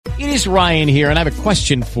It is Ryan here, and I have a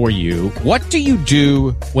question for you. What do you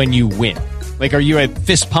do when you win? Like, are you a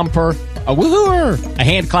fist pumper, a woohooer, a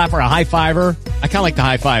hand clapper, a high fiver? I kind of like the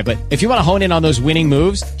high five, but if you want to hone in on those winning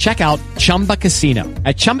moves, check out Chumba Casino.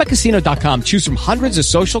 At ChumbaCasino.com, choose from hundreds of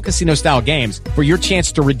social casino-style games for your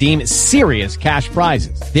chance to redeem serious cash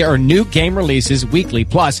prizes. There are new game releases weekly,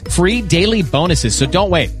 plus free daily bonuses. So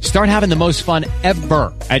don't wait. Start having the most fun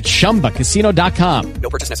ever at ChumbaCasino.com.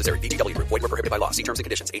 No purchase necessary. VGW Group. Void where prohibited by law. See terms and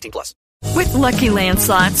conditions. 18+. With Lucky Land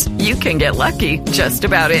Slots, you can get lucky just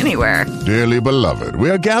about anywhere. Dearly beloved,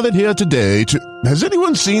 we are gathered here today to... Has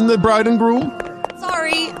anyone seen the bride and groom?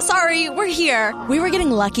 Sorry, we're here. We were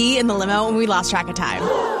getting lucky in the limo and we lost track of time.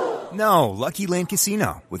 No, Lucky Land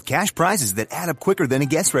Casino, with cash prizes that add up quicker than a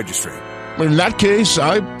guest registry. In that case,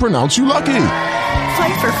 I pronounce you lucky.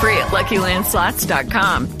 Play for free at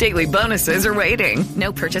LuckyLandSlots.com. Daily bonuses are waiting.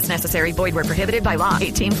 No purchase necessary. Void where prohibited by law.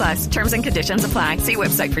 18+. Terms and conditions apply. See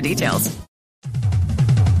website for details.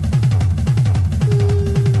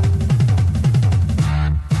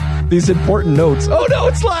 These important notes. Oh no,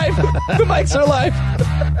 it's live! The mics are live.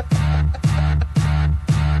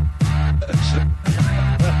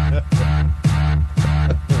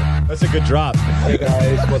 That's a good drop. Hey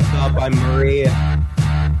guys, what's up? I'm Marie.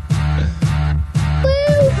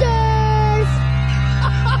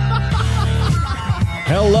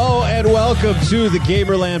 Hello and welcome to the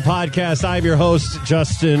Gamerland Podcast. I'm your host,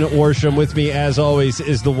 Justin Worsham. With me, as always,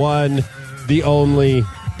 is the one, the only,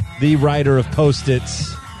 the writer of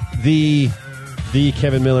Post-its, the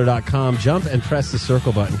KevinMiller.com. Jump and press the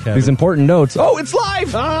circle button, Kevin. These important notes. Oh, it's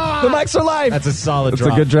live! The mics are live. That's a solid That's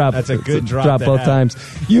drop. a good drop. That's a good drop both times.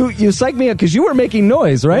 You psyched me up because you were making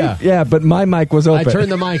noise, right? Yeah, but my mic was open. I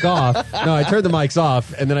turned the mic off. No, I turned the mics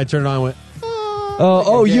off, and then I turned it on and went,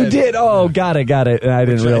 Oh, you did? Oh, got it. And I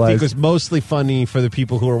didn't realize. I think it was mostly funny for the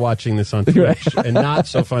people who are watching this on Twitch, and not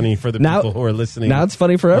so funny for the people who are listening. Now it's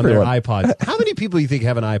funny for on everyone. Their iPods. How many people do you think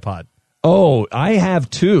have an iPod? Oh, I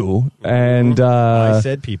have two, and I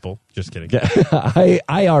said people. Just kidding.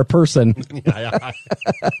 I are person.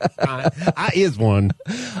 I is one.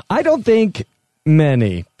 I don't think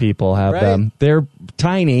many people have them. They're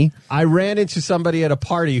tiny. I ran into somebody at a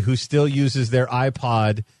party who still uses their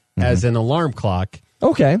iPod as an alarm clock.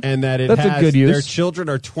 Okay. And that That's has, a good use. Their children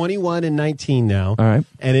are 21 and 19 now. All right.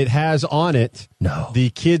 And it has on it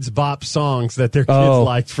the Kids Bop songs that their kids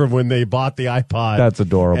liked from when they bought the iPod. That's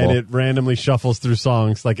adorable. And it randomly shuffles through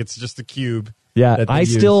songs like it's just a cube. Yeah, I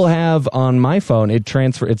still have on my phone,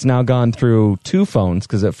 it's now gone through two phones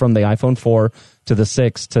because from the iPhone 4 to the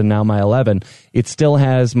 6 to now my 11, it still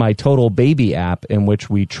has my Total Baby app in which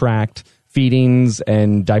we tracked feedings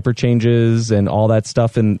and diaper changes and all that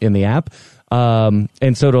stuff in the app.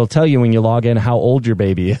 And so it'll tell you when you log in how old your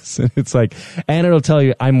baby is. It's like, and it'll tell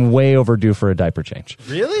you I'm way overdue for a diaper change.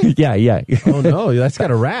 Really? Yeah. Oh no, that's got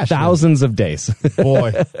a rash. Thousands of days.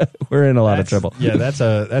 Boy, we're in a lot of trouble. Yeah, that's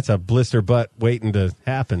a blister butt waiting to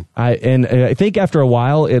happen. I think after a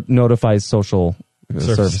while it notifies social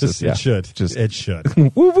services. It should. It should.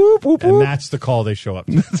 Whoop, whoop, whoop, and whoop. that's the call they show up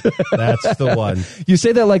to. That's the one. You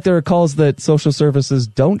say that like there are calls that social services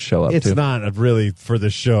don't show up It's to. not really for the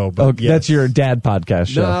show. But yes. That's your dad podcast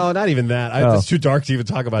show. No, not even that. It's too dark to even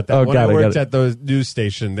talk about that. When I worked at the news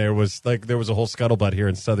station, there was a whole scuttlebutt here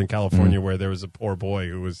in Southern California where there was a poor boy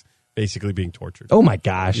who was basically being tortured. Oh my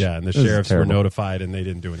gosh. Yeah, and the sheriffs were notified and they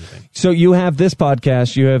didn't do anything. So you have this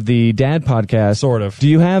podcast, you have the dad podcast. Sort of. Do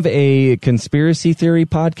you have a conspiracy theory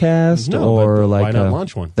podcast? No, or but like why not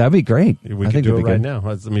launch one? That'd be great. We could do it right now.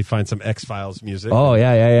 Let me find some X-Files music. Oh,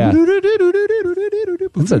 yeah.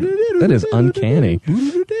 That is uncanny.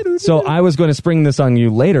 So I was going to spring this on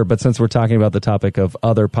you later, but since we're talking about the topic of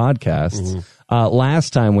other podcasts,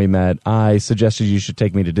 last time we met, I suggested you should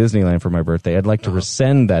take me to Disneyland for my birthday. I'd like to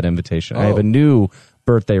rescind that invitation. I have a new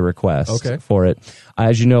birthday request for it.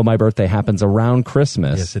 As you know, my birthday happens around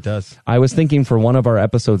Christmas. Yes, it does. I was thinking for one of our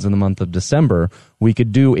episodes in the month of December, we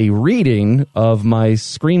could do a reading of my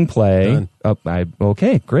screenplay.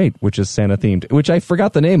 Okay, great, which is Santa themed, which I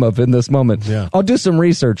forgot the name of in this moment. Yeah. I'll do some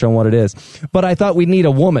research on what it is. But I thought we'd need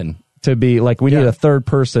a woman to be like, we need a third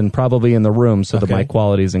person probably in the room so that my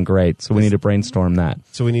quality isn't great. So we need to brainstorm that.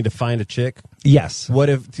 So we need to find a chick? Yes. What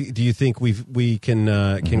if, do you think we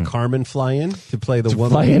can Carmen fly in to play the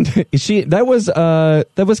woman? Fly in? Is she, that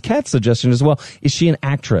was Kat's suggestion as well. Is she an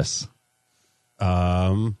actress?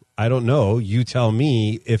 I don't know. You tell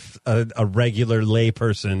me if a regular lay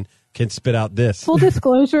person can spit out this. Full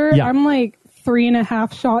disclosure, I'm like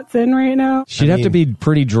 3.5 shots in right now. She'd have to be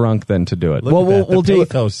pretty drunk then to do it. Well, we'll do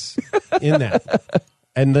pathos in that.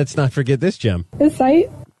 And let's not forget this gem. This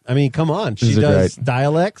site? I mean, come on. She These are does great.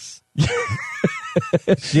 dialects.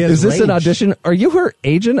 She has Is this an range. audition? Are you her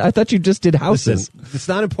agent? I thought you just did houses. Listen, it's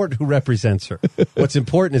not important who represents her. What's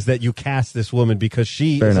important is that you cast this woman because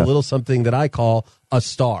she Fair is enough. a little something that I call a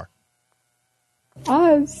star.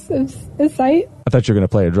 It's sight. I thought you were going to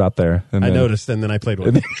play a drop there. And I then- noticed, and then I played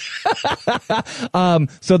one.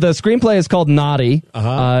 So the screenplay is called Naughty.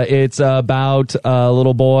 It's about a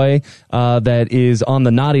little boy that is on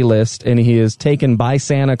the naughty list, and he is taken by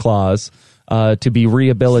Santa Claus to be Is this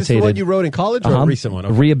rehabilitated. the one you wrote in college or a recent one?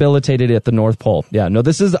 Okay. Rehabilitated at the North Pole. Yeah, no,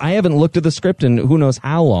 this is. I haven't looked at the script in who knows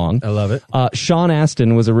how long. I love it. Sean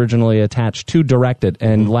Astin was originally attached to direct it,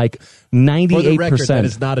 and like For the 98%. record, that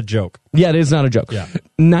is not a joke. Yeah, it is not a joke. Yeah.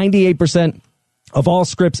 98% of all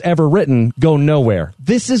scripts ever written go nowhere.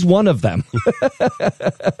 This is one of them.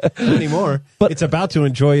 Not anymore. But- it's about to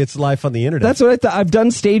enjoy its life on the internet. That's what I thought. I've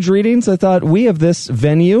done stage readings. I thought, we have this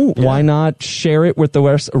venue. Yeah. Why not share it with the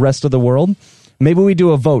rest of the world? Maybe we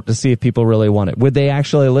do a vote to see if people really want it. Would they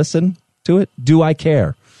actually listen to it? Do I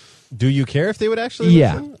care? Do you care if they would actually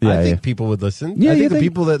Yeah. listen? Yeah, I think yeah. people would listen. Yeah, I you think the think?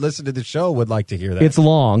 people that listen to the show would like to hear that. It's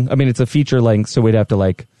long. I mean, it's a feature length, so we'd have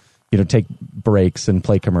to take breaks and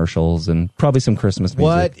play commercials and probably some Christmas music.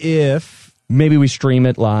 What if... Maybe we stream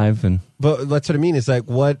it live and But that's what I mean. Is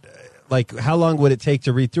how long would it take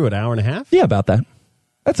to read through it? An hour and a half? yeah, about that.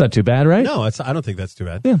 That's not too bad, right? No, I don't think that's too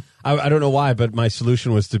bad. Yeah. I don't know why, but my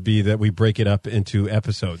solution was to be that we break it up into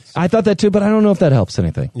episodes. I thought that too, but I don't know if that helps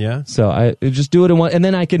anything. Yeah? So I just do it in one, and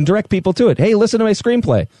then I can direct people to it. Hey, listen to my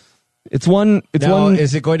screenplay. It's one. It's Now, one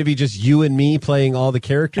is it going to be just you and me playing all the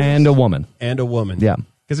characters? and a woman. And a woman. Yeah.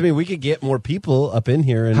 Because, I mean, we could get more people up in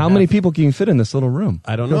here. And How many people can you fit in this little room?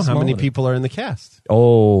 I don't know. How How many small is it? people are in the cast?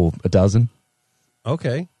 Oh, a dozen.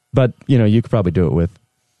 Okay. But you could probably do it with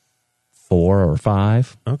 4 or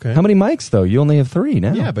 5. Okay. How many mics though? You only have 3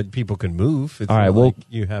 now. Yeah, but people can move. It's All right, not well- like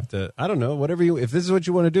you have to. I don't know. Whatever you. If this is what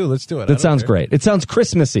you want to do, let's do it. I that don't sounds care. great. It sounds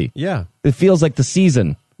Christmassy. Yeah. It feels like the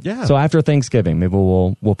season. Yeah. So after Thanksgiving, maybe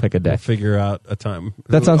we'll pick a day. We'll figure out a time.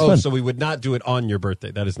 That sounds fun. So we would not do it on your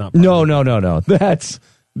birthday. That is not. No. That's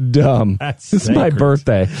dumb. That's It's my sacred.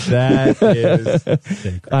 birthday. That is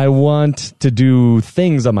sacred. I want to do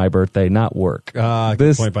things on my birthday, not work. Good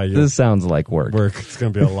This point by you. This sounds like work. It's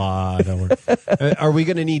going to be a lot of work. Are we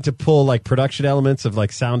going to need to pull like production elements of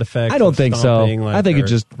like sound effects? I don't of think so. stomping, like, I think you or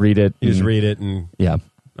just read it. you just and- read it and Yeah.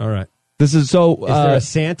 all right. This is so. Is there a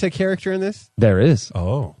Santa character in this? There is.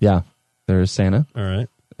 Oh, Yeah. There's Santa. all right.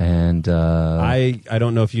 And I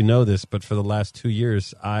don't know if you know this, but for the last 2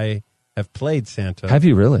 years, I have played Santa. have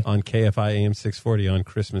you really? on KFI AM 640 on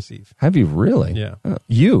Christmas Eve? Have you really? Yeah.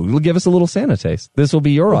 You give us a little Santa taste. This will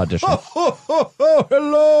be your audition. Oh,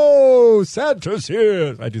 hello, Santa's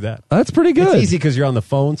here. I do that. That's pretty good. It's easy because you're on the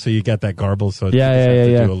phone, so you got that garble. So Yeah, you just yeah, have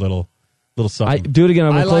to yeah. do a little I something. do it again.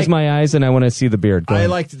 I'm I gonna close like- my eyes and I want to see the beard. Go I ahead.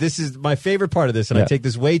 liked this is my favorite part of this, and I Yeah. take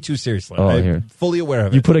this way too seriously. Oh, I'm here. fully aware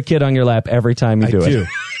of it. You put a kid on your lap every time you I do do. it.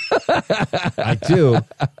 I do,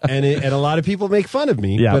 and a lot of people make fun of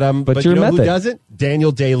me. Yeah, but but you your know who method. doesn't?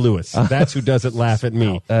 Daniel Day-Lewis. That's who doesn't laugh at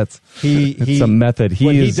me. That's He a method.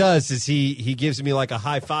 What he is does is he gives me like a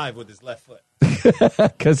high five with his left foot.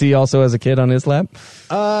 because he also has a kid on his lap.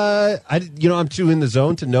 I'm too in the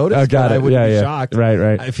zone to notice. Oh, got but it. I wouldn't Yeah, be yeah. shocked.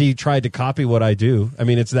 Right. If he tried to copy what I do, I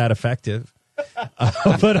mean, it's that effective.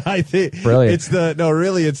 But I think Brilliant. it's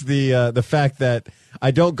the fact that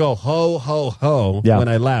I don't go ho ho ho Yeah. when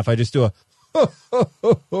I laugh. I just do a ho ho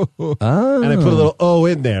ho ho ho, Oh. and I put a little o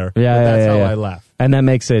in there. Yeah, but that's yeah, how yeah. I laugh. And that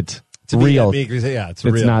makes it To me, real. it's It's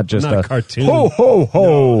real. not just I'm not a cartoon. Ho ho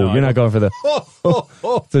ho! No, I You're not don't- going for the.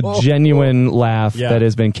 It's a genuine laugh Yeah. that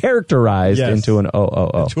has been characterized Yes. into an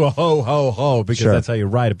oh. to a ho ho ho because Sure. that's how you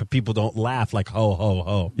write it. But people don't laugh like ho ho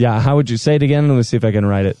ho. Yeah, how would you say it again? Let me see if I can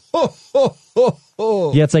write it. Ho ho ho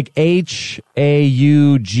ho. Yeah, it's like HAUGH.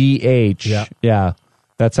 Yeah.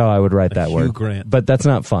 That's how I would write that Hugh word. Grant. But that's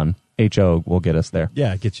not fun. HO will get us there.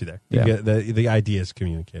 Yeah, it gets you there. Yeah. You get the idea is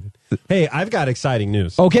communicated. Hey, I've got exciting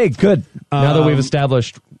news. Okay, good. Now that we've Um,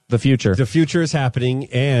 established the future. The future is happening,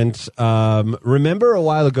 and remember a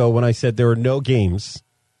while ago when I said there were no games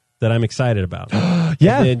that I'm excited about?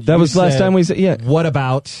 Yeah, And then that you was the last said, time we said, yeah. What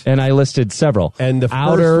about? And I listed several. And the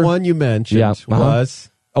Outer, first one you mentioned Yeah, was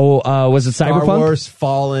was it Star Cyberpunk? Wars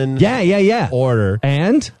Fallen Yeah. Order.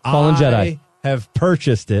 And Fallen Jedi. I have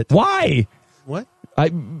purchased it. Why? What?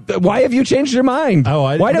 Why have you changed your mind? Oh,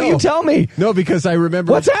 Why don't no. you tell me? No, because I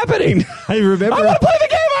remember. What's happening? I remember. I want to play the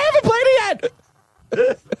game. I haven't played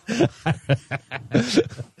it yet.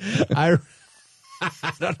 I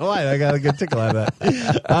don't know why. I got a good tickle out of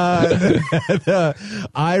that.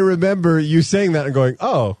 I remember you saying that and going,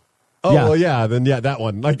 oh, Oh, Yeah. well, yeah, then that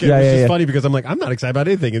one. Like, it Yeah, was yeah, just yeah. funny because I'm like, I'm not excited about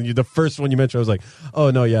anything. And the first one you mentioned, I was like, oh,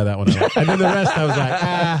 no, yeah, that one. I like. And then the rest, I was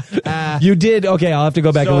like, You did? Okay, I'll have to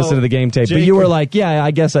go back and So, listen to the game tape. But Jacob- you were like, yeah, I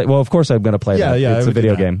guess, well, of course I'm going to play that. Yeah, It's I a would do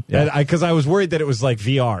video that. game. Yeah. Because I was worried that it was like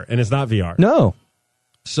VR, and it's not VR. No.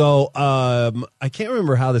 So I can't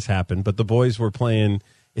remember how this happened, but the boys were playing.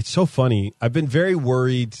 It's so funny. I've been very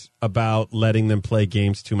worried about letting them play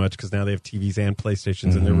games too much because now they have TVs and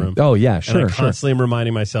PlayStations in their room. Oh, yeah, sure, And I sure. constantly am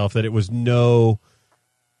reminding myself that it was not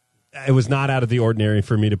out of the ordinary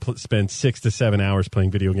for me to spend 6 to 7 hours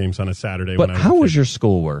playing video games on a Saturday. But when I how a was kid. your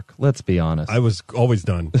schoolwork? Let's be honest. I was always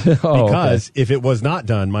done. Oh, Because if it was not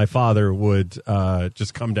done, my father would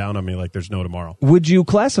just come down on me like there's no tomorrow. Would you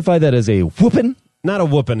classify that as a whooping? Not a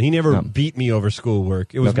whooping. He never beat me over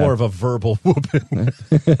schoolwork. It was Okay. more of a verbal whooping.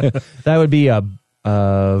 That would be a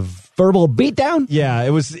verbal beatdown? Yeah,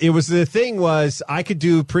 it was. The thing was, I could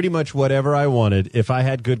do pretty much whatever I wanted if I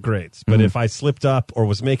had good grades. But if I slipped up or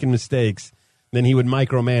was making mistakes, then he would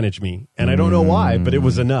micromanage me. And I don't know why, but it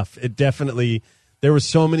was enough. It definitely. There were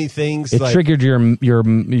so many things. It triggered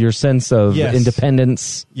your sense of Yes.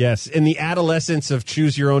 independence. Yes, in the adolescence of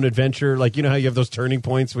choose your own adventure, like you know how you have those turning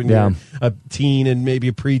points when Yeah. you're a teen and maybe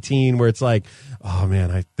a preteen, where it's like, oh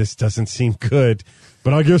man, this doesn't seem good,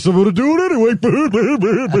 but I guess I'm going to do it anyway.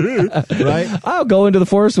 Right? I'll go into the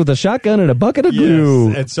forest with a shotgun and a bucket of glue.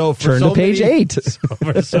 Yes. And so for Turn so to page many, 8.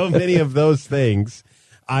 For so many of those things,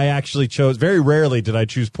 I actually chose. Very rarely did I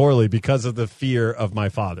choose poorly because of the fear of my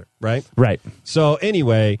father. Right. Right. So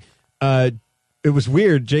anyway, it was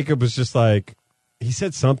weird. Jacob was just like, he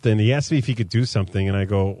said something. He asked me if he could do something, and I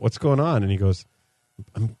go, "What's going on?" And he goes,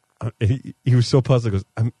 he was so puzzled. He goes,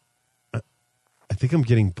 I think I'm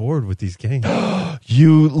getting bored with these games.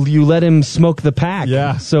 You let him smoke the pack.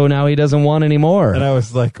 Yeah. So now he doesn't want any more. And I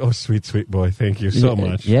was like, oh, sweet, sweet boy. Thank you so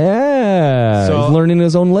much. Yeah. So he's learning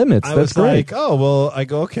his own limits. I That's was great. like, oh, well, I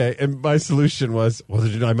go, okay. And my solution was, well,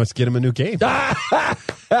 I must get him a new game.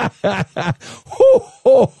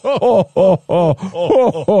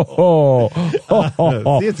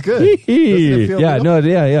 See, it's good. Doesn't it feel Yeah, real? no,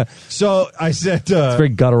 yeah. So I said, It's very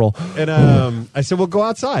guttural. and I said, well, go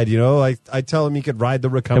outside. You know, I tell him he could ride the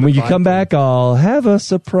recumbent And when you bike. come back, I'll have a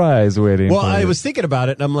surprise waiting Well, for I you. was thinking about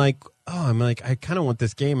it, and I'm like, I kind of want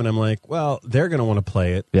this game, and I'm like, well, they're going to want to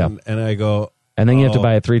play it. Yeah. And I go, And then you have to oh.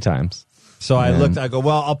 buy it 3 times. So I looked, I go,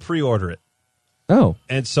 well, I'll pre-order it. Oh.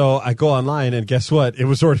 And so I go online, and guess what? It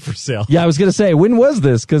was already for sale. Yeah, I was going to say, when was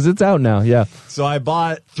this? Because it's out now. Yeah. So I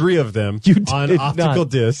bought 3 of them You did on optical not.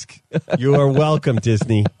 disc. You are welcome,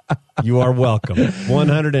 Disney. You are welcome.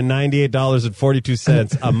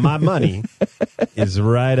 $198.42 of my money is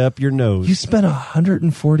right up your nose. You spent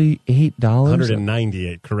 $148?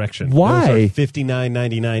 $198, correction. Why? Those are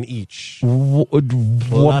 $59.99 each.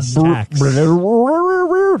 Plus tax.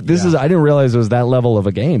 This is, I didn't realize it was that level of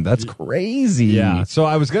a game. That's crazy. Yeah. So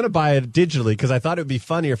I was going to buy it digitally because I thought it would be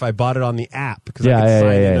funnier if I bought it on the app because Yeah, I could yeah, sign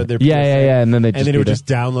yeah, into yeah. their Yeah, PSN. yeah, yeah, and then it would just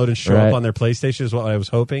download and show Right. up on their PlayStation is what I was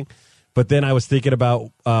hoping. But then I was thinking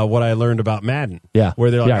about what I learned about Madden. Yeah.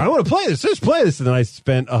 Where they're like, Yeah. I want to play this. Let's play this. And then I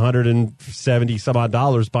spent $170 some odd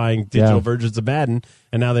dollars buying digital Yeah. versions of Madden,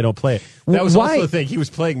 and now they don't play it. That was Why? also the thing. He was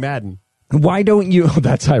playing Madden. Why don't you?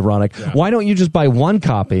 That's ironic. Yeah. Why don't you just buy one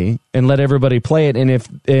copy and let everybody play it? And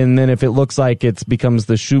then if it looks like it becomes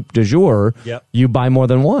the soup du jour, Yep. you buy more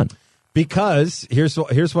than one. Because here's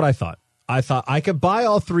what I thought. I thought I could buy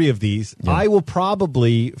all 3 of these. Yeah. I will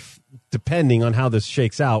probably, depending on how this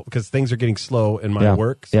shakes out, because things are getting slow in my Yeah.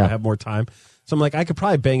 work, so Yeah. I have more time. So I'm like, I could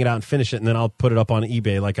probably bang it out and finish it, and then I'll put it up on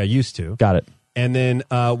eBay like I used to. Got it. And then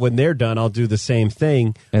when they're done, I'll do the same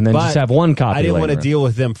thing. And then But just have one copy I didn't want to later. deal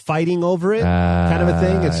with them fighting over it, kind of a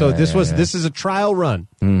thing. And so this is a trial run.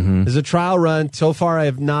 Mm-hmm. This is a trial run. So far, I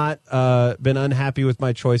have not been unhappy with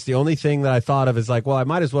my choice. The only thing that I thought of is like, well, I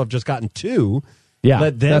might as well have just gotten 2. Yeah,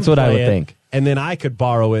 let them that's what I play would it, think. and then I could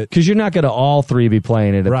borrow it. Because you're not going to all 3 be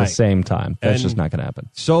playing it at Right. the same time. That's And just not going to happen.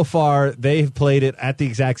 So far, they've played it at the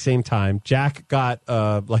exact same time. Jack got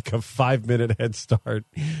like a 5-minute head start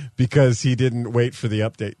because he didn't wait for the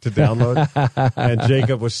update to download. And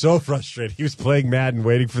Jacob was so frustrated. He was playing Madden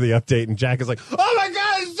waiting for the update, and Jack is like, oh my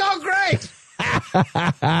God, it's so great.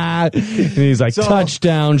 And he's like, So-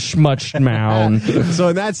 touchdown, schmuchdown. So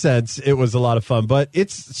in that sense, it was a lot of fun. But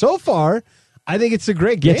it's so far, I think it's a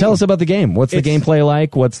great game. Yeah, tell us about the game. What's the It's- gameplay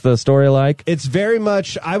like? What's the story like? It's very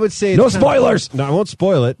much, I would say. No it's kind of- spoilers! No, I won't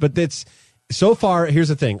spoil it, but it's so far. Here's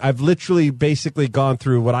the thing: I've literally basically gone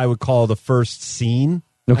through what I would call the first scene.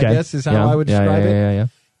 Okay. I guess is how Yeah. I would Yeah, describe yeah, it. yeah.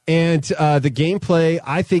 And the gameplay,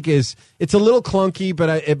 I think, it's a little clunky,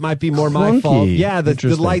 but it might be more my fault. Yeah, the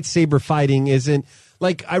lightsaber fighting isn't.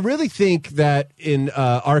 Like, I really think that in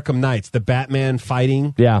Arkham Knights, the Batman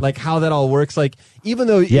fighting, like how that all works, like even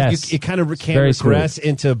though it kind of can regress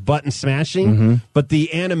into button smashing, but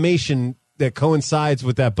the animation that coincides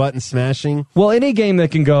with that button smashing. Well, any game that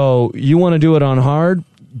can go, you want to do it on hard,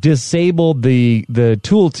 disable the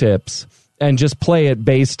tooltips and just play it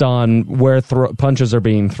based on where punches are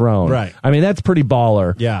being thrown. Right. I mean, that's pretty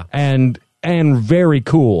baller. Yeah. And very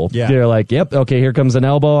cool. Yeah. You're like, yep, okay, here comes an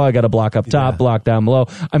elbow. I got to block up top, block down below.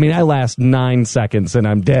 I mean, I last 9 seconds and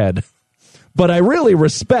I'm dead. But I really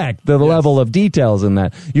respect the level of details in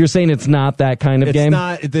that. You're saying it's not that kind of game?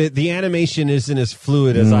 It's not. The animation isn't as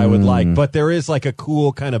fluid as I would like, but there is like a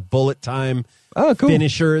cool kind of bullet time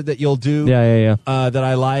finisher that you'll do that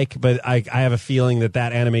I like. But I have a feeling that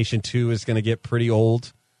animation too is going to get pretty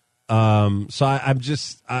old. So I'm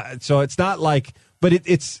just so it's not like, but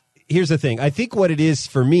it's. Here's the thing. I think what it is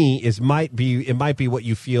for me is might be what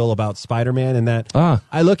you feel about Spider-Man, and that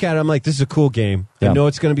I look at it, I'm like, this is a cool game. I know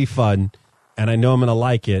it's going to be fun, and I know I'm going to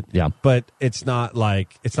like it. Yeah. But it's not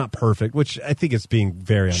perfect, which I think is being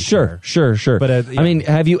very unfair. Sure. But I mean,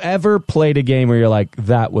 have you ever played a game where you're like,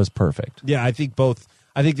 that was perfect? Yeah, I think both.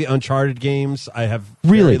 I think the Uncharted games, I have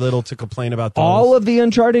very little to complain about those. All of the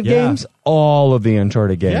Uncharted games? All of the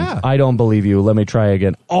Uncharted games. Yeah. I don't believe you. Let me try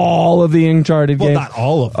again. All of the Uncharted games? Well, not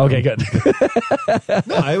all of them. Okay, good.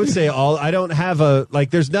 No, I would say all. I don't have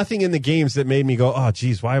there's nothing in the games that made me go, oh,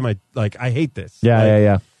 geez, why am I, I hate this.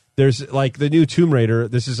 Yeah. There's, like, the new Tomb Raider.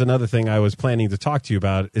 This is another thing I was planning to talk to you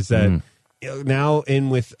about, is that now in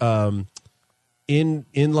line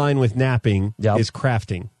with napping is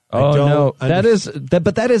crafting. Oh, no.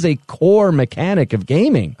 That is a core mechanic of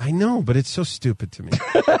gaming. I know, but it's so stupid to me.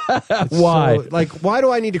 Why? Why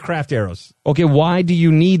do I need to craft arrows? Okay, why do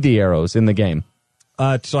you need the arrows in the game?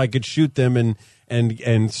 So I could shoot them and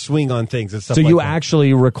swing on things and stuff so like you that.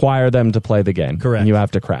 actually require them to play the game. Correct. And you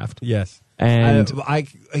have to craft. Yes. And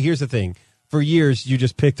here's the thing. For years, you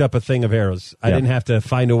just picked up a thing of arrows. I didn't have to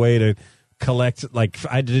find a way to collect, I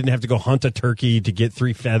didn't have to go hunt a turkey to get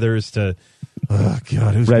 3 feathers to... Oh,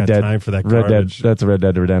 God, who's got time for that garbage? That's Red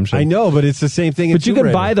Dead Redemption. I know, but it's the same thing. But you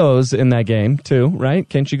can buy those in that game, too, right?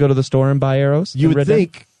 Can't you go to the store and buy arrows? You would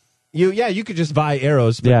think. You could just buy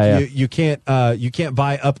arrows, but you can't buy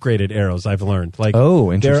upgraded arrows, I've learned. There are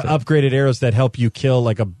upgraded arrows that help you kill,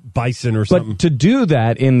 like, a bison or something. But to do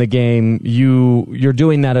that in the game, you're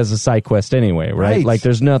doing that as a side quest anyway, right? Like,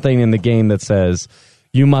 there's nothing in the game that says...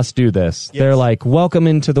 You must do this. Yes. They're like, welcome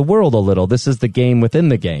into the world a little. This is the game within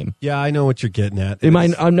the game. Yeah, I know what you're getting at.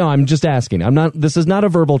 No, I'm just asking. This is not a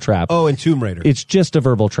verbal trap. Oh, in Tomb Raider. It's just a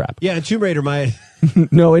verbal trap. Yeah, in Tomb Raider,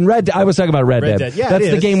 No, in I was talking about Red Dead. Yeah,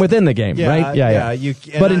 that's the game within the game, right? Yeah.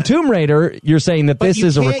 But in Tomb Raider, you're saying that this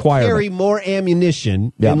is a requirement. You can't carry more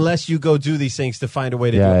ammunition unless you go do these things to find a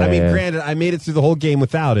way to do it. I mean, granted, I made it through the whole game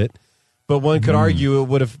without it. But one could argue it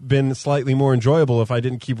would have been slightly more enjoyable if I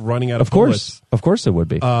didn't keep running out of bullets. Of course it would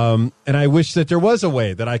be. And I wish that there was a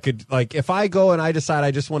way that I could, if I go and I decide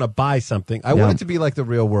I just want to buy something, I want it to be like the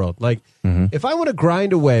real world. If I want to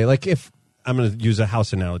grind away, if I'm going to use a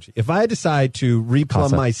house analogy, if I decide to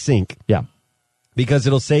replumb my sink, because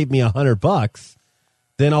it'll save me $100,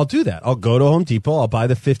 then I'll do that. I'll go to Home Depot, I'll buy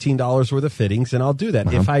the $15 worth of fittings, and I'll do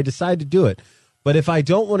that if I decide to do it. But if I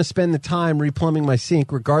don't want to spend the time replumbing my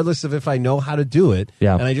sink, regardless of if I know how to do it,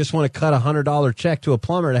 and I just want to cut $100 check to a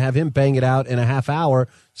plumber to have him bang it out in a half hour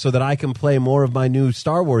so that I can play more of my new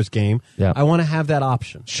Star Wars game, I want to have that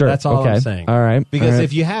option. Sure. That's all I'm saying. All right. Because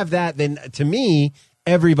if you have that, then to me,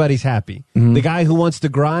 everybody's happy. The guy who wants to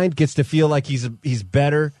grind gets to feel like he's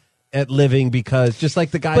better at living, because just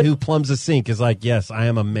like the guy who plumbs a sink is like, yes, I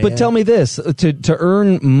am a man. But tell me this, to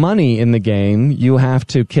earn money in the game, you have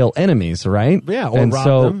to kill enemies, right? Yeah, or rob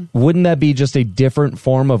them. Wouldn't that be just a different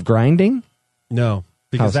form of grinding? No.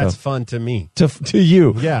 Because that's fun to me. To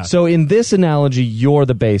you. Yeah. So in this analogy, you're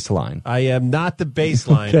the baseline. I am not the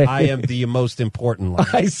baseline. Okay. I am the most important line.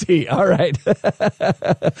 I see. All right.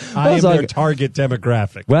 I am their target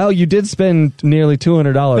demographic. Well, you did spend nearly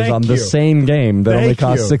 $200 on the same game that only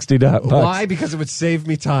cost $60. Why? Because it would save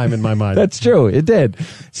me time in my mind. That's true. It did.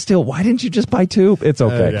 Still, why didn't you just buy 2? It's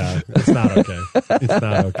okay. Yeah, it's not okay. It's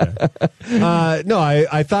not okay. No,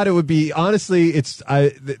 I thought it would be, honestly,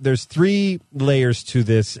 there's 3 layers to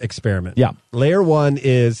this experiment. Yeah. Layer 1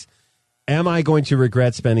 is, am I going to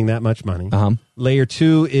regret spending that much money? Layer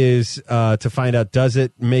 2 is to find out, does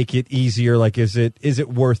it make it easier? Like, is it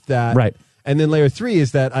worth that? Right. And then layer 3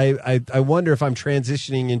 is that I wonder if I'm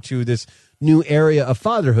transitioning into this new area of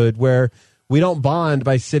fatherhood where we don't bond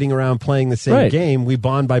by sitting around playing the same game. We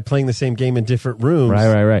bond by playing the same game in different rooms.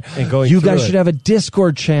 Right. And going. You guys should have a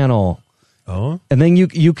Discord channel. Oh, and then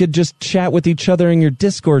you could just chat with each other in your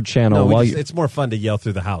Discord channel. No, it's more fun to yell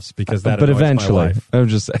through the house because that. But annoys eventually, my wife. I'm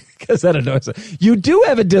just saying because that annoys. You do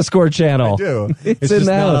have a Discord channel. I do. It's in just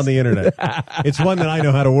the not house. on the internet. It's one that I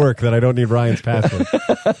know how to work. That I don't need Ryan's password.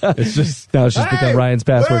 It's just now it's just become Ryan's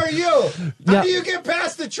password. Where are you? How do you get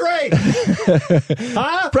past the train?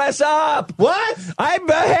 Huh? Press up. What? I'm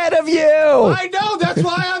ahead of you. I know. That's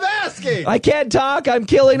why I'm asking. I can't talk. I'm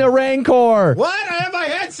killing a Rancor. What? I have my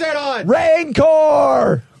headset on. Rancor.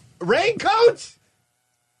 Raincoat?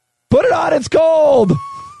 Put it on. It's cold.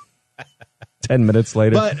 10 minutes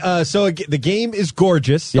later. But so the game is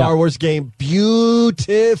gorgeous. Star Wars game,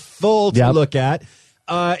 beautiful to look at.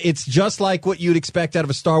 It's just like what you'd expect out of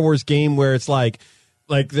a Star Wars game, where it's like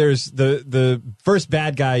there's the first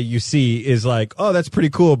bad guy you see is like, oh, that's pretty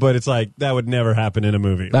cool, but it's like that would never happen in a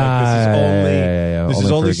movie. This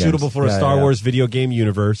is only suitable for a Star Wars video game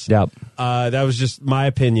universe. Yep. That was just my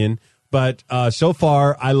opinion, but so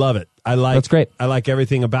far I love it. That's great. I like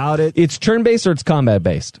everything about it. It's turn-based or it's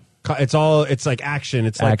combat-based? It's like action.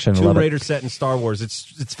 It's like action, Tomb Raider set in Star Wars.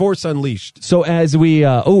 It's Force Unleashed. So as we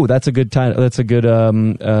that's a good time. That's a good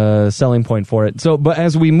selling point for it. So, but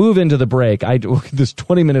as we move into the break, this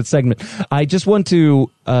 20-minute segment, I just want to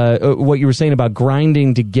what you were saying about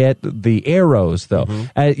grinding to get the arrows, though.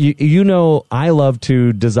 Mm-hmm. I love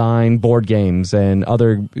to design board games and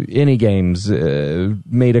other indie games.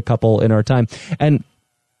 Made a couple in our time, and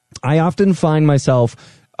I often find myself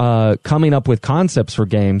coming up with concepts for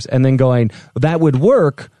games and then going, that would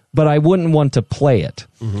work, but I wouldn't want to play it.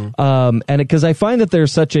 Mm-hmm. And because I find that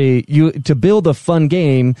there's to build a fun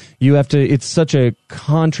game, it's such a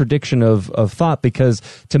contradiction of thought, because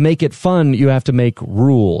to make it fun, you have to make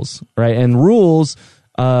rules, right? And rules,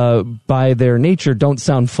 by their nature, don't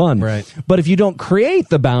sound fun. Right. But if you don't create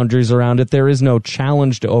the boundaries around it, there is no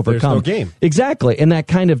challenge to overcome. There's no game. Exactly. And that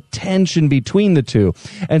kind of tension between the two.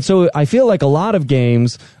 And so I feel like a lot of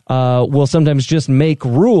games will sometimes just make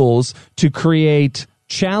rules to create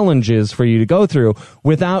challenges for you to go through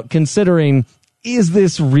without considering, is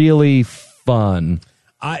this really fun?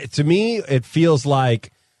 To me, it feels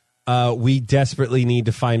like we desperately need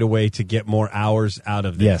to find a way to get more hours out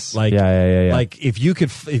of this. Yes. Like, yeah. Like if you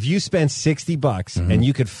spend $60 Mm-hmm. and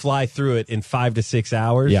you could fly through it in 5 to 6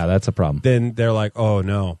 hours. Yeah, that's a problem. Then they're like, oh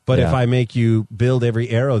no. But if I make you build every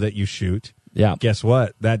arrow that you shoot, guess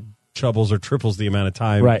what? That doubles or triples the amount of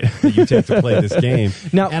time that you take to play this game.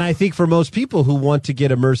 Now, and I think for most people who want to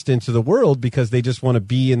get immersed into the world because they just want to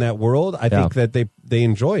be in that world, I think that they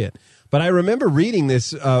enjoy it. But I remember reading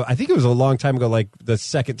this, I think it was a long time ago, like the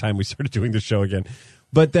second time we started doing the show again.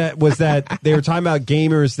 But that was that they were talking about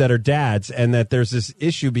gamers that are dads, and that there's this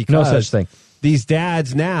issue because no such thing. These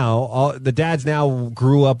dads now, the dads now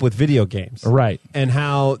grew up with video games. Right. And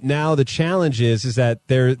how now the challenge is that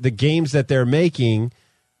the games that they're making,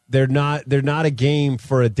 they're not a game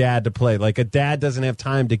for a dad to play. Like a dad doesn't have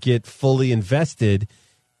time to get fully invested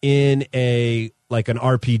in an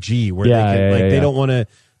RPG where they don't want to.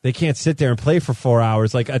 They can't sit there and play for 4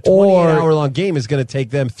 hours. Like a 28-hour-long game is going to take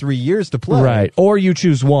them 3 years to play. Right. Or you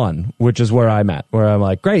choose one, which is where I'm at, where I'm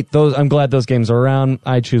like, great, I'm glad those games are around.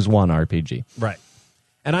 I choose one RPG. Right.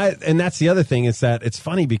 And that's the other thing, is that it's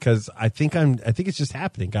funny because I think it's just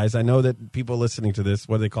happening, guys. I know that people listening to this,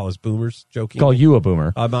 what do they call us, boomers? Joking. Call you a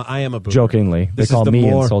boomer. I am a boomer. Jokingly. They call me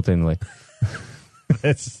insultingly.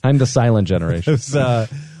 I'm the silent generation.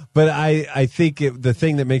 But I think the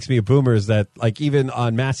thing that makes me a boomer is that, like, even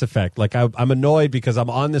on Mass Effect, like I'm annoyed because I'm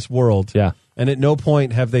on this world, and at no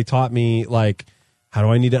point have they taught me, like, how do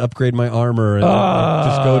I need to upgrade my armor and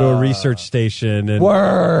just go to a research station, and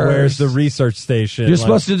where's the research station? You're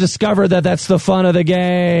supposed to discover that's the fun of the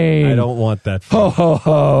game. I don't want that fun. Ho ho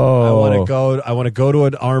ho! I want to go to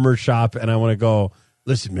an armor shop, and I want to go,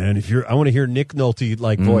 listen, man, I want to hear Nick Nolte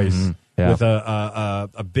voice with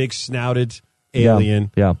a big snouted alien,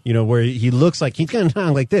 where he looks like he's going to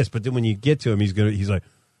sound like this, but then when you get to him, he's like,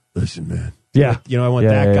 listen, man, I want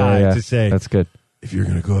that guy to say, that's good. If you're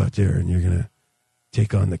going to go out there and you're going to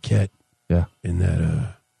take on the Ket in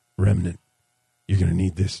that remnant, you're going to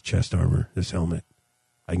need this chest armor, this helmet.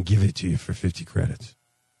 I can give it to you for 50 credits.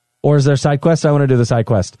 Or is there a side quest? I want to do the side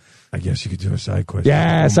quest. I guess you could do a side quest.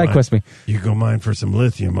 Yeah, side quest me. You could go mine for some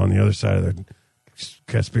lithium on the other side of the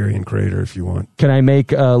Casparian crater if you want. Can I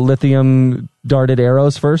make lithium darted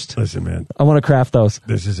arrows first? Listen, man, I want to craft those.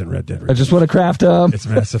 This isn't Red Dead Redemption. I just want to craft them. It's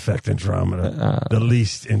Mass Effect Andromeda, the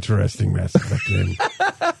least interesting Mass Effect game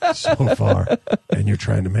so far, and you're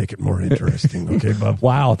trying to make it more interesting. Okay, bub?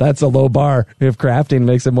 Wow, that's a low bar if crafting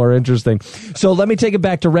makes it more interesting. So let me take it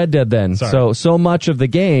back to Red Dead then. Sorry. So much of the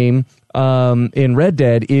game in Red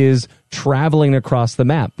Dead is traveling across the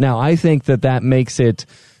map. Now, I think that makes it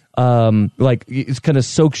like it kind of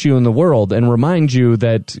soaks you in the world and reminds you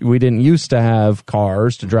that we didn't used to have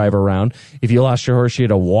cars to drive around. If you lost your horse, you had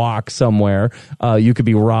to walk somewhere. You could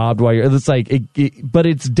be robbed while you're. It's like, but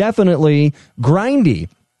it's definitely grindy.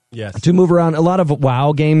 Yes. To move around. A lot of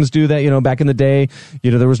WoW games do that, back in the day,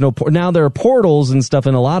 there was no, now there are portals and stuff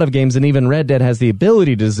in a lot of games, and even Red Dead has the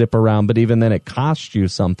ability to zip around, but even then it costs you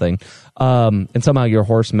something. And somehow your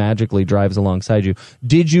horse magically drives alongside you.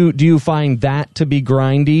 Do you find that to be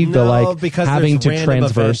grindy? No, because having there's to random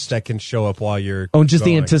transverse events that can show up while you're just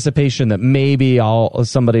going. the anticipation that maybe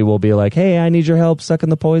somebody will be like, hey, I need your help sucking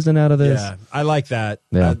the poison out of this. Yeah, I like that.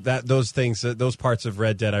 Yeah. Those things, those parts of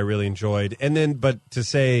Red Dead I really enjoyed. And then, but to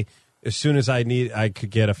say, as soon as I could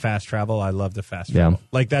get a fast travel, I love the fast travel. Yeah.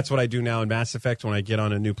 Like that's what I do now in Mass Effect when I get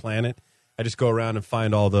on a new planet. I just go around and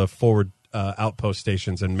find all the forward outpost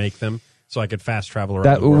stations and make them so I could fast travel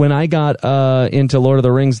around the world. When I got into Lord of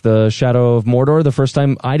the Rings, the Shadow of Mordor, the first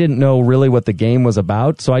time, I didn't know really what the game was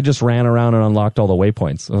about, so I just ran around and unlocked all the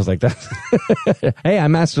waypoints. I was like, hey, I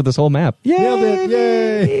mastered this whole map. Yay! Nailed it.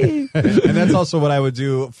 Yay! And that's also what I would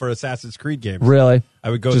do for Assassin's Creed games. Really? I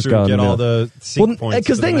would go through and get all the sync points.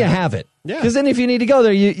 Because then you have it. Yeah. Because then if you need to go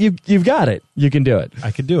there, you've got it. You can do it.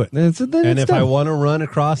 I could do it. And if I want to run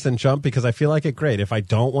across and jump because I feel like it, great. If I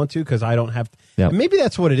don't want to because I don't have... Yep. Maybe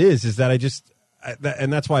that's what it is that I just...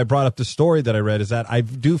 and that's why I brought up the story that I read, is that I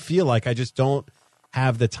do feel like I just don't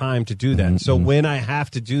have the time to do that. Mm-hmm. So when I have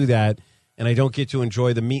to do that and I don't get to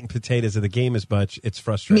enjoy the meat and potatoes of the game as much, it's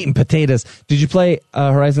frustrating. Meat and potatoes. Did you play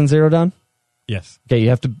Horizon Zero Dawn? Yes. Okay, you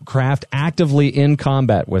have to craft actively in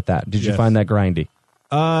combat with that. Did you find that grindy?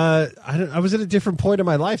 I was at a different point in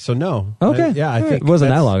my life, so no. Okay. I think it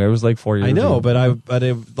wasn't that long. It was like 4 years. I know, ago.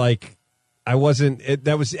 but I wasn't. It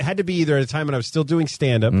had to be either at a time when I was still doing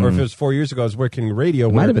stand up, or if it was 4 years ago, I was working radio.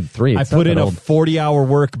 It might have been 3. I put in a 40-hour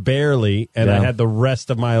work barely, and I had the rest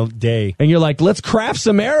of my day. And you're like, let's craft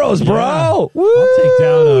some arrows, bro. Yeah. Woo! I'll take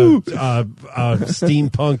down a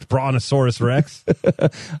steampunked Brontosaurus Rex.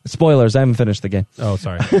 Spoilers, I haven't finished the game. Oh,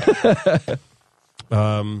 sorry.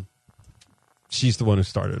 She's the one who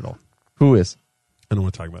started it all. Who is? I don't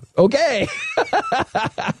want to talk about it. Okay.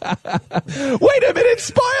 Wait a minute,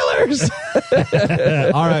 spoilers.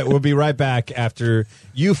 All right, we'll be right back after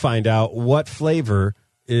you find out what flavor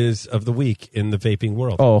is of the week in the vaping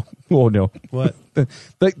world. Oh no. What?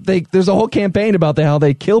 There's a whole campaign about how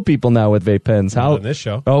they kill people now with vape pens. How on this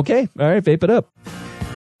show. Okay. All right, vape it up.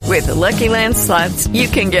 With the Lucky Land Slots, you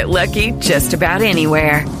can get lucky just about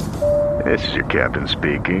anywhere. This is your captain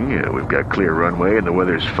speaking. We've got clear runway and the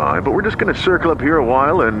weather's fine, but we're just going to circle up here a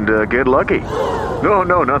while and get lucky.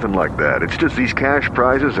 No, nothing like that. It's just these cash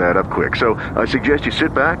prizes add up quick. So I suggest you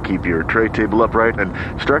sit back, keep your tray table upright, and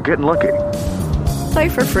start getting lucky. Play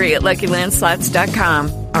for free at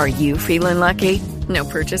LuckyLandSlots.com. Are you feeling lucky? No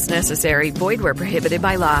purchase necessary. Void where prohibited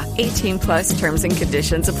by law. 18+ terms and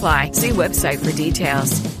conditions apply. See website for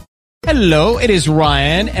details. Hello, it is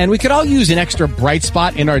Ryan, and we could all use an extra bright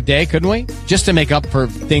spot in our day, couldn't we? Just to make up for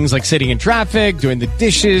things like sitting in traffic, doing the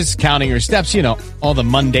dishes, counting your steps, all the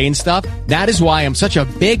mundane stuff. That is why I'm such a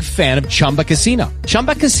big fan of Chumba Casino.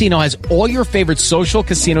 Chumba Casino has all your favorite social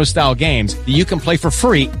casino-style games that you can play for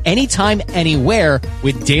free anytime, anywhere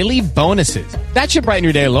with daily bonuses. That should brighten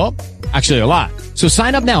your day a little. Actually, a lot. So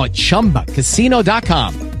sign up now at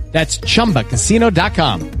ChumbaCasino.com. That's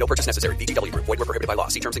ChumbaCasino.com. No purchase necessary. VGW Group. Void where prohibited by law.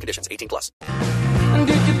 See terms and conditions. 18+.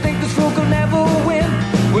 Did you think this fool could never win?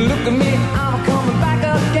 Well, look at me, I'm coming back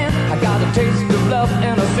again. I got a taste of love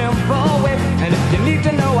in a simple way. And if you need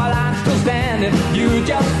to know while I'm still standing, you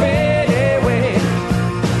just fade away.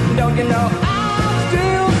 Don't you know I'm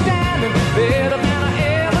still standing better than I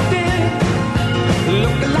ever did?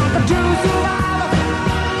 Looking like a true survivor,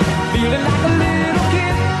 feeling like a little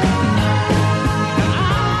kid.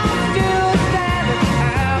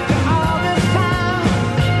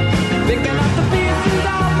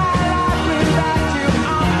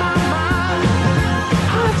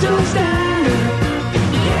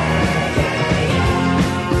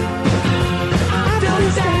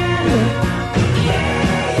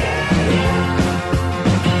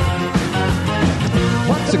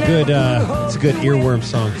 It's a good earworm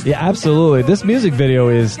song. Yeah, absolutely. This music video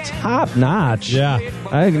is top notch. Yeah.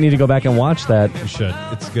 I need to go back and watch that. You should.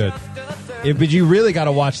 It's good. But you really got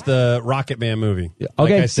to watch the Rocket Man movie. Okay,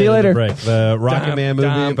 Like I see you said in the later. break. The Rocket Man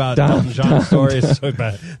movie about Elton John's story is so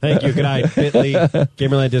bad. Thank you. Good night. Bitly,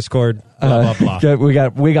 Gamerland Discord, blah, blah, blah.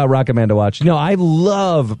 We got Rocket Man to watch. No, I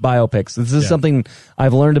love biopics. This is something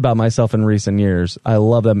I've learned about myself in recent years. I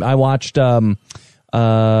love them. I watched not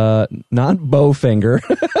Bowfinger.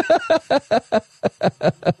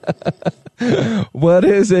 What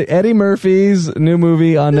is it? Eddie Murphy's new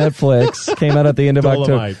movie on Netflix came out at the end of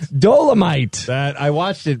October. Dolomite. That I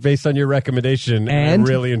watched it based on your recommendation, and I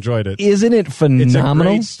really enjoyed it. Isn't it phenomenal? It's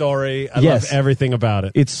a great story. I love everything about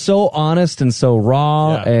it. It's so honest and so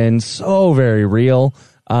raw and so very real.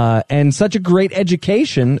 And such a great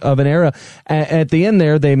education of an era. At the end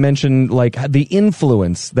there, they mentioned like the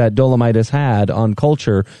influence that Dolomite has had on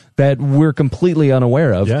culture that we're completely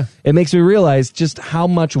unaware of. Yeah. It makes me realize just how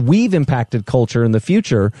much we've impacted culture in the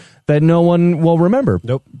future that no one will remember.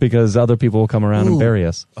 Nope. Because other people will come around and bury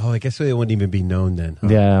us. Oh, I guess they wouldn't even be known then. Huh?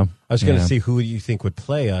 Yeah. I was going to see who you think would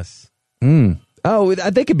play us. Oh,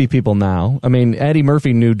 they could be people now. I mean, Eddie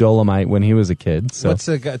Murphy knew Dolomite when he was a kid. So. What's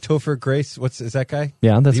the guy? Topher Grace? Is that guy?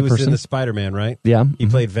 Yeah, that's he a was person. in the Spider-Man, right? Yeah. He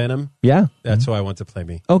played Venom? Yeah. That's who I want to play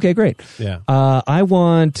me. Okay, great. Yeah. I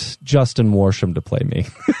want Justin Worsham to play me.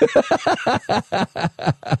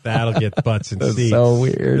 That'll get butts and That's seats. so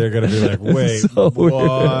weird. They're going to be like, wait, So what?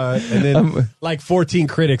 weird. And then like 14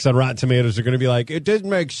 critics on Rotten Tomatoes are going to be like, it didn't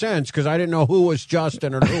make sense because I didn't know who was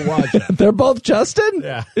Justin or who wasn't. They're both Justin?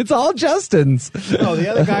 Yeah. It's all Justins. No, the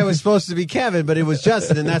other guy was supposed to be Kevin, but it was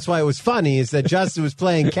Justin, and that's why it was funny, is that Justin was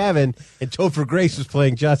playing Kevin and Topher Grace was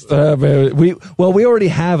playing Justin. We already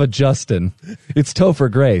have a Justin. It's Topher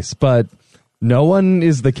Grace, but no one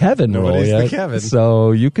is the Kevin role Nobody's yet. the Kevin.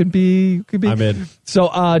 So you could be. I'm in. So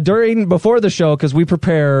before the show, because we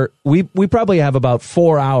prepare, we probably have about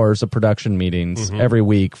 4 hours of production meetings every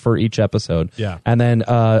week for each episode. Yeah. And then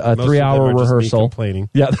a Most 3-hour of them are just me rehearsal. complaining.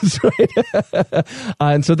 Yeah, that's right.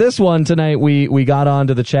 And so this one tonight, we got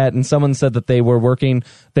onto the chat, and someone said that they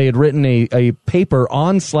had written a paper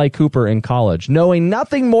on Sly Cooper in college. Knowing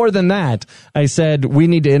nothing more than that, I said, we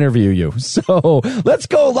need to interview you. So let's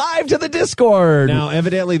go live to the Discord. Now,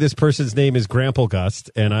 evidently, this person's name is Gramplegust,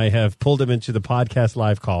 and I have pulled him into the podcast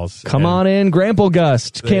live calls. Come on in,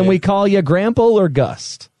 Gramplegust. Can we call you Grample or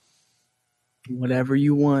Gust? Whatever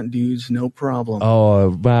you want, dudes. No problem. Oh,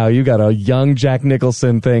 wow. You got a young Jack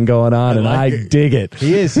Nicholson thing going on, and I dig it.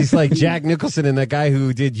 He is. He's like Jack Nicholson, and that guy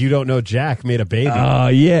who did You Don't Know Jack made a baby.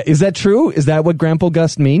 Yeah. Is that true? Is that what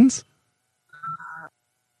Gramplegust means?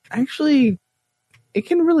 Actually, it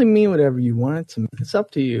can really mean whatever you want it to. It's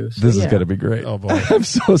up to you. So, This is going to be great. Oh, boy. I'm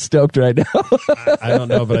so stoked right now. I don't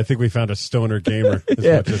know, but I think we found a stoner gamer. Is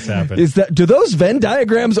what just happened. Do those Venn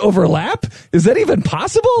diagrams overlap? Is that even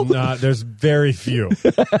possible? No, there's very few.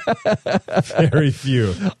 Very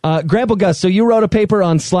few. Gramplegust, so you wrote a paper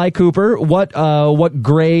on Sly Cooper. What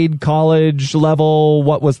grade, college level?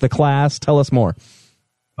 What was the class? Tell us more.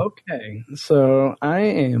 Okay, so I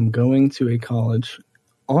am going to a college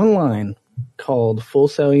online called Full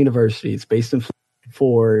Sail University. It's based in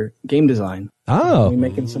for game design. Oh. We're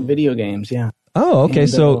making some video games, yeah. Oh, okay. And,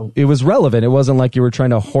 So it was relevant. It wasn't like you were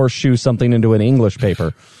trying to horseshoe something into an English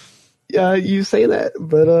paper. Yeah, you say that,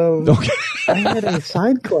 but I had a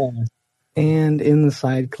side class, and in the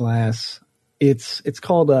side class, it's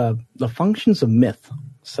called the functions of myth.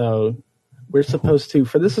 So we're supposed to,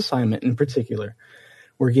 for this assignment in particular,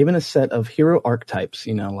 we're given a set of hero archetypes.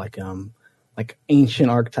 Like ancient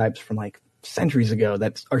archetypes from like centuries ago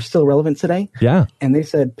that are still relevant today. Yeah. And they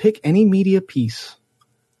said, pick any media piece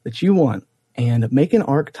that you want and make an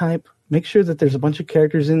archetype. Make sure that there's a bunch of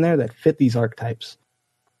characters in there that fit these archetypes.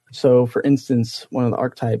 So, for instance, one of the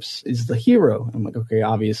archetypes is the hero. I'm like, okay,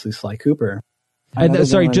 obviously Sly Cooper. And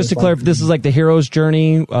sorry, just to clarify, this is like the hero's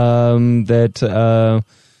journey that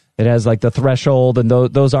it has like the threshold and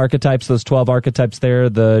those archetypes, those 12 archetypes there,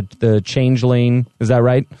 the changeling. Is that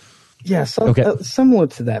right? Yeah, similar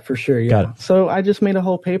to that for sure. Yeah. Got it. So I just made a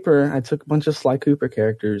whole paper. I took a bunch of Sly Cooper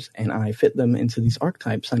characters and I fit them into these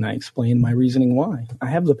archetypes and I explained my reasoning why. I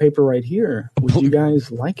have the paper right here. Would you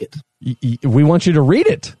guys like it? We want you to read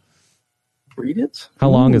it. Read it? How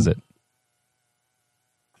long is it?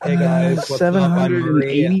 Hey guys, what's up? I'm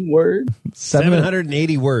 780 words.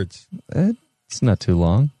 780 words. It's not too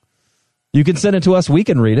long. You can send it to us. We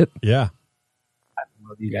can read it. Yeah. I'd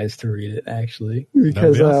love you guys to read it, actually.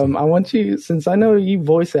 Because awesome. I want you, since I know you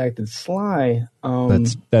voice acted Sly.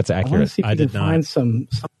 That's accurate. I want to see if you can find some.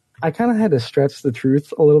 I kind of had to stretch the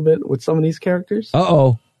truth a little bit with some of these characters.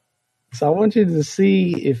 Uh-oh. So I want you to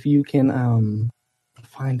see if you can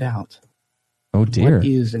find out. Oh, dear. What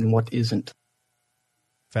is and what isn't.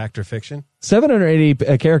 Fact or fiction?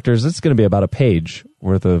 780 characters. It's going to be about a page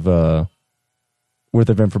worth of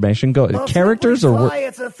information. Go characters or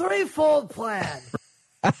it's a threefold plan.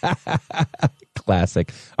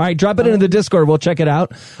 Classic. All right, drop it into the Discord. We'll check it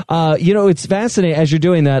out. It's fascinating. As you're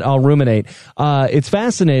doing that, I'll ruminate. It's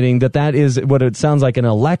fascinating that is what it sounds like an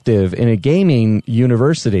elective in a gaming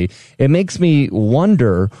university. It makes me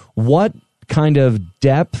wonder what kind of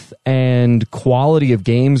depth and quality of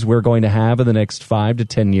games we're going to have in the next 5 to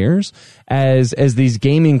 10 years as these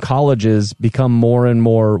gaming colleges become more and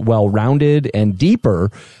more well-rounded and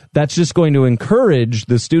deeper. That's just going to encourage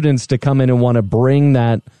the students to come in and want to bring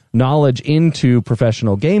that knowledge into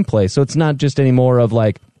professional gameplay. So it's not just anymore of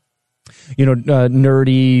like,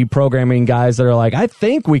 nerdy programming guys that are like, I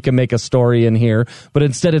think we can make a story in here. But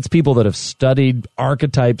instead, it's people that have studied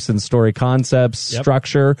archetypes and story concepts,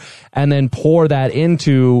 structure, and then pour that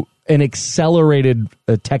into an accelerated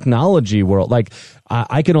technology world. Like,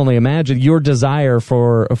 I can only imagine your desire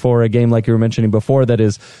for a game like you were mentioning before that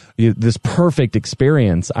is this perfect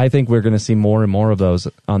experience. I think we're going to see more and more of those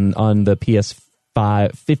on the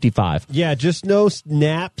PS55. Yeah, just no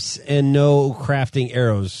naps and no crafting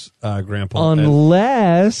arrows, Grandpa.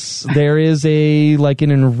 Unless there is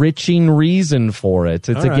an enriching reason for it.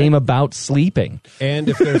 It's a game about sleeping. And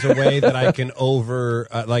if there's a way that I can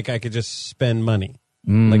I could just spend money.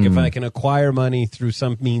 Like if I can acquire money through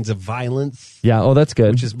some means of violence. Yeah, that's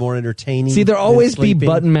good. Which is more entertaining. See, there'll always be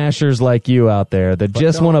button mashers like you out there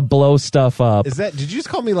that want to blow stuff up. Did you just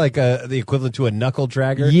call me like the equivalent to a knuckle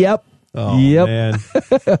dragger? Yep. Oh, yep. Man.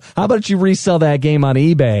 How about you resell that game on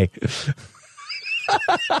eBay?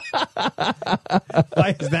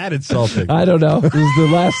 Why is that insulting? I don't know. It was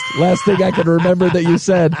the last thing I can remember that you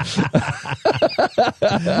said.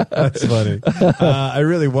 That's funny. I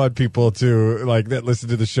really want people to that listen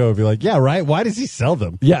to the show and be like, yeah, right. Why does he sell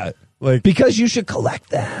them? Yeah. Because you should collect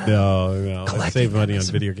them. No. I save money on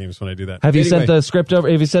video games when I do that. Have you sent the script over?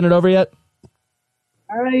 Have you sent it over yet?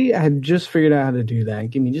 I had just figured out how to do that.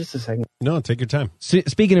 Give me just a second. No, take your time.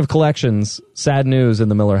 Speaking of collections, sad news in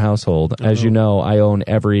the Miller household. As you know, I own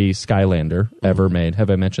every Skylander ever made. Have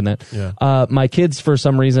I mentioned that? Yeah. My kids, for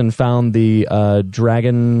some reason, found the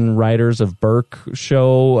Dragon Riders of Berk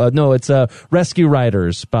show. No, it's Rescue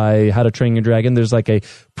Riders by How to Train Your Dragon. There's like a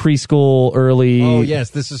preschool early. Oh yes,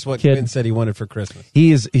 this is what Quinn said he wanted for Christmas.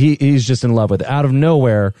 He's just in love with it. Out of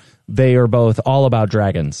nowhere, they are both all about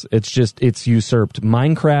dragons. It's usurped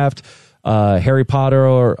Minecraft, Harry Potter,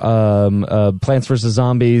 or Plants vs.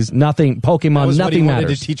 Zombies. Nothing, Pokemon, that was nothing what he matters.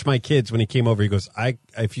 wanted to teach my kids when he came over. He goes,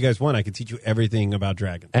 if you guys want, I can teach you everything about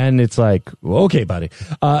dragons. And it's like, okay, buddy.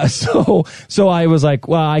 So I was like,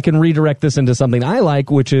 well, I can redirect this into something I like,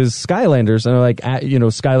 which is Skylanders. And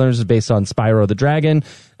Skylanders is based on Spyro the Dragon.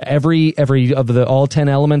 Every of all 10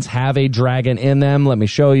 elements have a dragon in them. Let me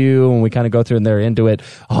show you. And we kind of go through and they're into it.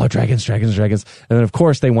 Oh, dragons. And then of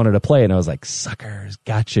course they wanted to play. And I was like, suckers,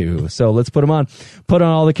 got you. So let's put them on. Put on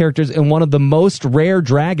all the characters. And one of the most rare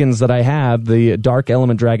dragons that I have, the dark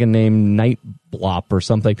element dragon named Nightblop or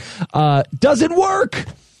something, doesn't work.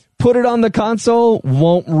 Put it on the console,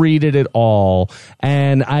 won't read it at all.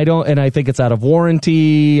 And I think it's out of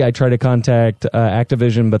warranty. I try to contact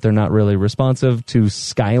Activision, but they're not really responsive to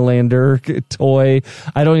Skylander toy.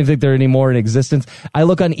 I don't even think they're anymore in existence. I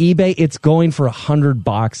look on eBay, it's going for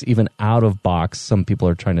 $100, even out of box. Some people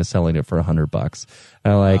are trying to selling it for $100.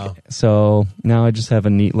 So now I just have a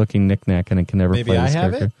neat looking knickknack and I can never play this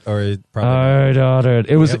character. Maybe I have it? Or probably I doubt it.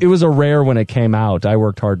 It was a rare when it came out. I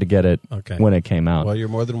worked hard to get it when it came out. Well, you're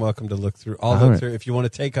more than welcome to look through. I'll look through. If you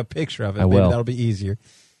want to take a picture of it, maybe that'll be easier.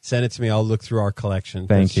 Send it to me. I'll look through our collection.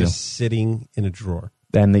 Thank you. Just sitting in a drawer.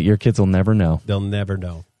 And that your kids will never know. They'll never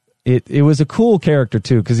know. It was a cool character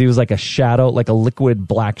too because he was like a shadow, like a liquid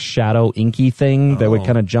black shadow inky thing that would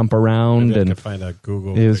kind of jump around. Maybe and I can find a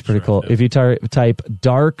Google. It was pretty cool. If you type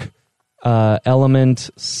dark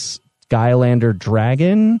element Skylander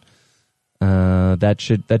dragon, that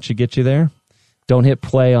should get you there. Don't hit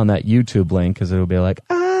play on that YouTube link because it'll be like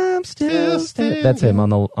I'm still. That's him on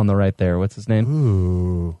the right there. What's his name?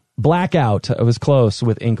 Ooh, Blackout. It was close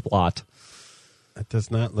with Inkblot. That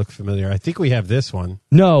does not look familiar. I think we have this one.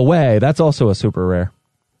 No way. That's also a super rare.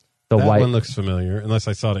 That one looks familiar, unless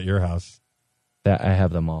I saw it at your house. That I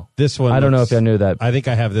have them all. This one. I don't know if I knew that. I think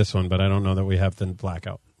I have this one, but I don't know that we have the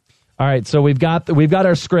Blackout. All right, so we've got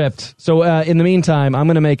our script. So in the meantime, I'm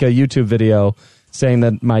going to make a YouTube video saying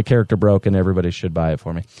that my character broke and everybody should buy it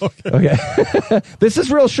for me. Okay. This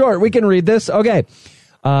is real short. We can read this. Okay.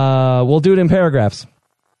 We'll do it in paragraphs.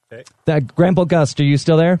 Okay. Grandpa Gust, are you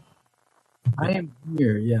still there? I am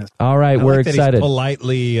here, yes. All right, we're like that excited. He's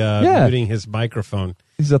politely muting his microphone.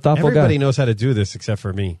 He's a thoughtful Everybody guy. knows how to do this except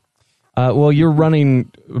for me. Well, you're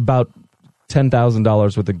running about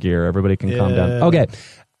 $10,000 worth of gear. Everybody can calm down. Okay.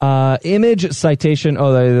 Image citation.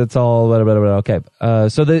 Oh, that's all. Okay.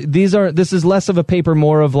 So this is less of a paper,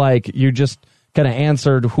 more of like you just kind of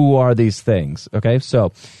answered who are these things. Okay.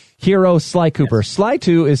 So hero Sly Cooper. Yes. Sly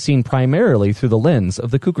 2 is seen primarily through the lens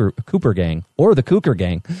of the Cooper Gang, or the Cooker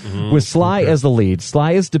Gang, with Sly as the lead.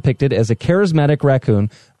 Sly is depicted as a charismatic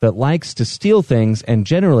raccoon that likes to steal things and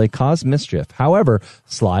generally cause mischief. However,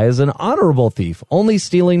 Sly is an honorable thief, only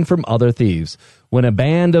stealing from other thieves. When a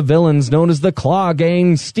band of villains known as the Claw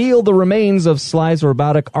Gang steal the remains of Sly's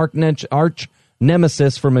robotic arch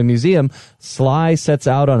nemesis from a museum, Sly sets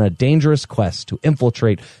out on a dangerous quest to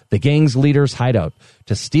infiltrate the gang's leader's hideout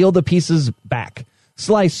to steal the pieces back.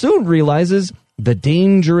 Sly soon realizes the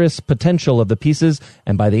dangerous potential of the pieces,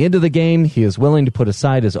 and by the end of the game, he is willing to put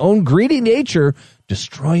aside his own greedy nature,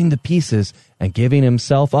 destroying the pieces and giving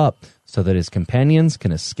himself up so that his companions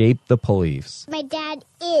can escape the police. My dad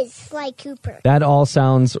is Sly Cooper. That all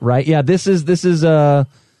sounds right. Yeah, this is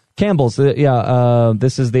Campbell's.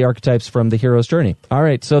 This is the archetypes from the hero's journey. All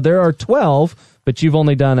right, so there are 12, but you've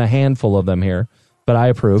only done a handful of them here. But I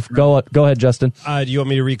approve. Go ahead, Justin. Do you want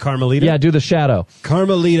me to read Carmelita? Yeah, do the shadow.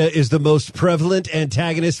 Carmelita is the most prevalent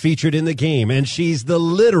antagonist featured in the game, and she's the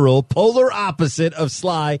literal polar opposite of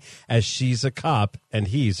Sly, as she's a cop and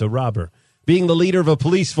he's a robber. Being the leader of a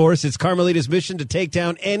police force, it's Carmelita's mission to take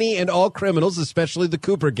down any and all criminals, especially the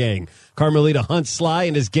Cooper Gang. Carmelita hunts Sly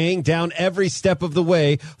and his gang down every step of the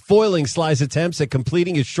way, foiling Sly's attempts at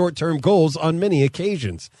completing his short-term goals on many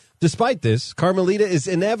occasions. Despite this, Carmelita is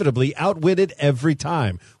inevitably outwitted every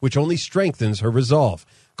time, which only strengthens her resolve.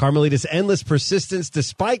 Carmelita's endless persistence,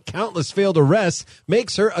 despite countless failed arrests,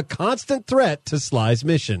 makes her a constant threat to Sly's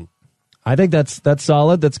mission. I think that's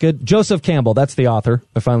solid. That's good. Joseph Campbell, that's the author.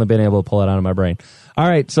 I've finally been able to pull it out of my brain. All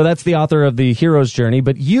right, so that's the author of the hero's journey,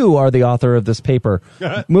 but you are the author of this paper.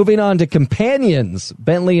 Moving on to companions,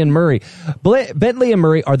 Bentley and Murray. Bentley and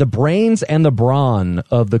Murray are the brains and the brawn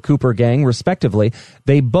of the Cooper Gang, respectively.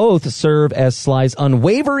 They both serve as Sly's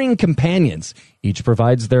unwavering companions. Each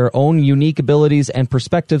provides their own unique abilities and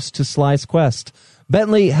perspectives to Sly's quest.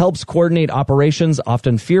 Bentley helps coordinate operations,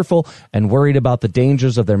 often fearful and worried about the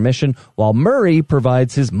dangers of their mission, while Murray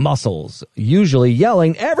provides his muscles, usually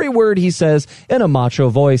yelling every word he says in a macho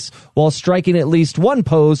voice, while striking at least one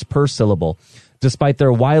pose per syllable. Despite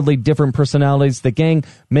their wildly different personalities, the gang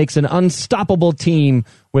makes an unstoppable team.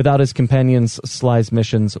 Without his companions, Sly's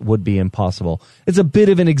missions would be impossible. It's a bit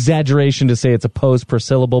of an exaggeration to say it's a pose per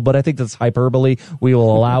syllable, but I think that's hyperbole. We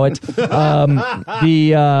will allow it.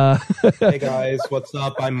 Hey guys, what's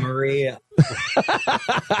up? I'm Murray. Yeah,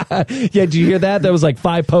 did you hear that? That was like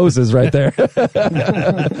 5 poses right there.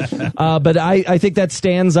 But I think that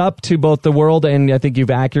stands up to both the world, and I think you've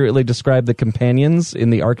accurately described the companions in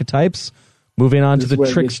the archetypes. Moving on to the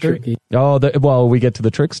trickster. We get to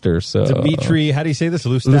the trickster. So Dimitri, how do you say this?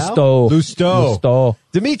 Lusto.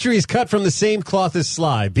 Dimitri is cut from the same cloth as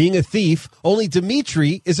Sly. Being a thief, only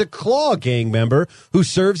Dimitri is a Claw Gang member who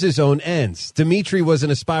serves his own ends. Dimitri was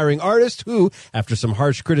an aspiring artist who, after some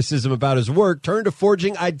harsh criticism about his work, turned to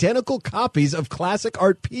forging identical copies of classic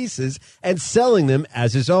art pieces and selling them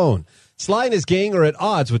as his own. Sly and his gang are at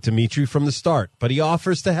odds with Dimitri from the start, but he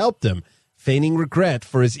offers to help them, feigning regret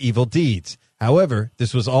for his evil deeds. However,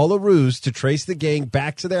 this was all a ruse to trace the gang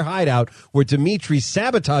back to their hideout, where Dimitri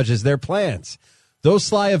sabotages their plans. Though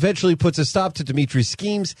Sly eventually puts a stop to Dimitri's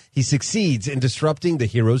schemes, he succeeds in disrupting the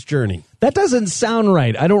hero's journey. That doesn't sound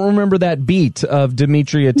right. I don't remember that beat of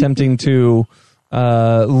Dimitri attempting to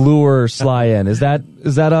lure Sly in. Is that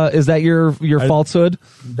your falsehood?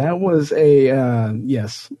 That was a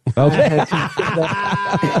yes. Okay.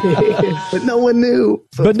 But no one knew.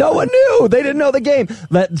 They didn't know the game.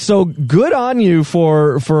 So good on you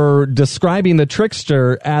for describing the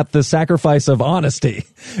trickster at the sacrifice of honesty.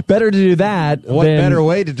 Better to do that. What better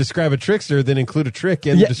way to describe a trickster than include a trick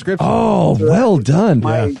in the description? Oh, well done.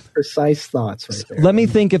 My precise thoughts right there. Let me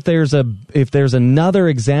think if there's another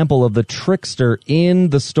example of the trickster in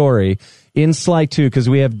the story in Sly 2, because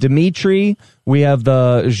we have Dimitri, we have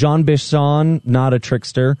the Jean Bisson, not a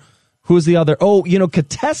trickster. Who's the other? Oh,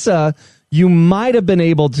 Katessa, you might have been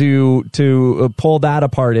able to pull that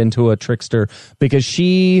apart into a trickster, because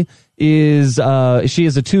she is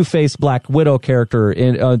a two-faced Black Widow character.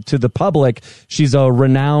 To the public, she's a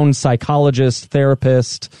renowned psychologist,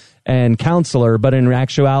 therapist, and counselor, but in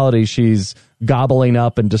actuality, she's gobbling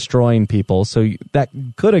up and destroying people. So that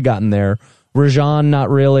could have gotten there. Rajan, not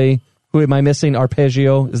really. Who am I missing?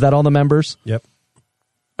 Arpeggio. Is that all the members? Yep.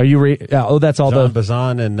 Are you? That's all. Jean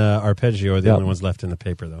Bazan and Arpeggio are the only ones left in the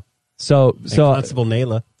paper, though. So Constable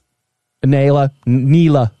Neela. Neela.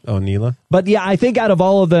 Oh, Neela. But yeah, I think out of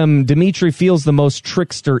all of them, Dimitri feels the most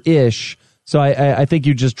trickster-ish. So I think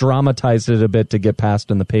you just dramatized it a bit to get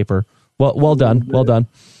past in the paper. Well done. Well done.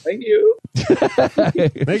 Thank you.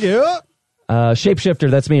 Thank you.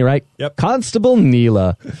 Shapeshifter, that's me, right? Yep. Constable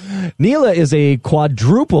Neela. Neela is a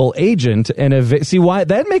quadruple agent, and see why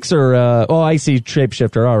that makes her. I see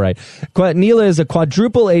shapeshifter. All right. Neela is a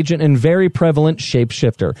quadruple agent and very prevalent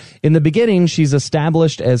shapeshifter. In the beginning, she's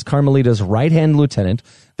established as Carmelita's right-hand lieutenant.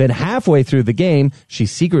 Then halfway through the game, she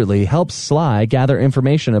secretly helps Sly gather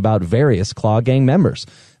information about various Claw Gang members.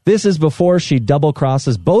 This is before she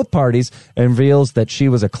double-crosses both parties and reveals that she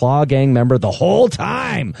was a Claw Gang member the whole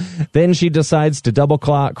time. Then she decides to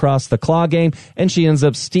double-cross the Claw Gang, and she ends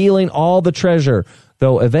up stealing all the treasure.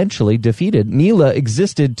 Though eventually defeated, Neela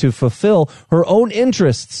existed to fulfill her own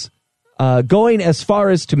interests, going as far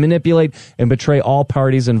as to manipulate and betray all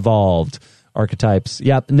parties involved. Archetypes.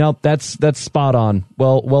 Yep. Nope. That's spot on.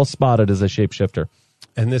 Well spotted as a shapeshifter.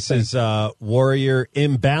 And this is Warrior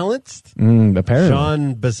Imbalanced. Apparently.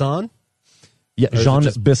 Jean Besson? Yeah, Jean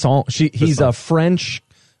Besson. He's a French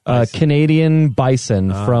Canadian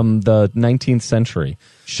bison from the 19th century.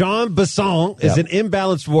 Jean Besson is an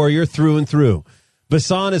imbalanced warrior through and through.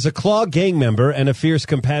 Besson is a Claw Gang member and a fierce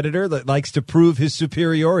competitor that likes to prove his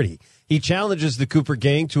superiority. He challenges the Cooper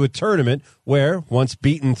Gang to a tournament where, once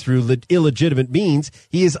beaten through illegitimate means,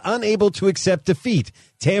 he is unable to accept defeat,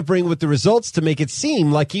 tampering with the results to make it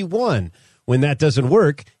seem like he won. When that doesn't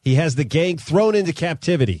work, he has the gang thrown into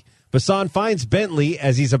captivity. Besson finds Bentley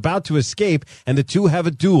as he's about to escape, and the two have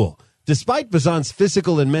a duel. Despite Besson's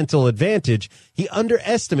physical and mental advantage, he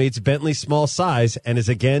underestimates Bentley's small size and is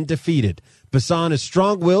again defeated. Besson is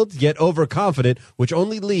strong-willed yet overconfident, which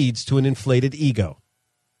only leads to an inflated ego.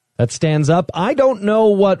 That stands up. I don't know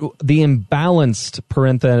what the imbalanced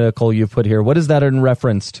parenthetical you've put here. What is that in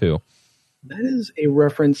reference to? That is a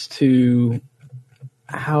reference to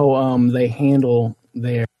how they handle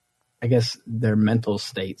their mental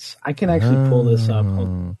states. I can actually pull this up.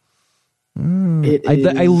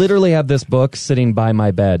 I literally have this book sitting by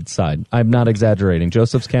my bedside. I'm not exaggerating.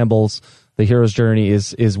 Joseph Campbell's The Hero's Journey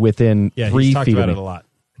is within 3 feet of me. He's talked about it a lot.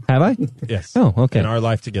 Have I? Yes. Oh, okay. In our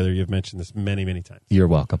life together, you've mentioned this many, many times. You're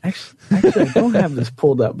welcome. Actually, I don't have this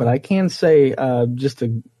pulled up, but I can say, just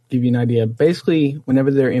to give you an idea, basically, whenever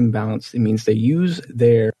they're imbalanced, it means they use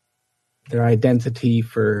their identity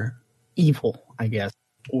for evil, I guess,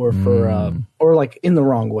 or for or like in the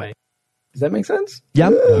wrong way. Does that make sense? Yeah.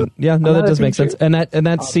 No, that does make sense, and that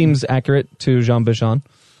awesome. Seems accurate to Jean Besson.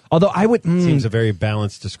 Although I would seems a very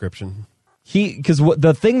balanced description. Because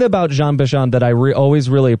the thing about Jean Besson that I always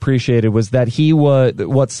really appreciated was that he was,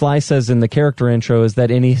 what Sly says in the character intro is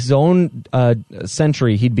that in his own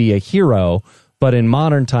century he'd be a hero, but in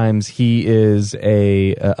modern times he is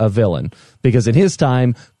a villain. Because in his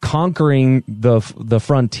time, conquering the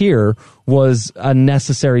frontier was a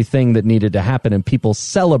necessary thing that needed to happen, and people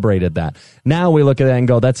celebrated that. Now we look at that and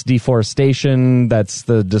go, that's deforestation, that's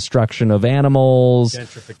the destruction of animals.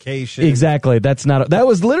 Gentrification. Exactly. That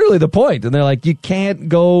was literally the point. And they're like, you can't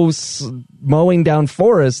go mowing down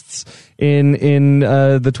forests in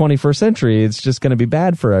the 21st century. It's just going to be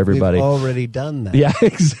bad for everybody. We've already done that. Yeah,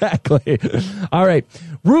 exactly. All right.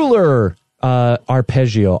 Ruler.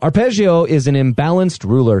 Arpeggio. Arpeggio is an imbalanced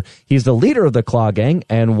ruler. He's the leader of the Claw Gang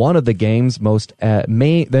and one of the game's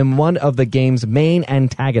main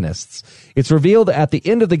antagonists. It's revealed at the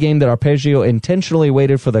end of the game that Arpeggio intentionally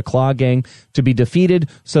waited for the Claw Gang to be defeated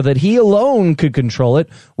so that he alone could control it,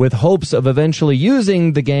 with hopes of eventually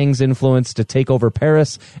using the gang's influence to take over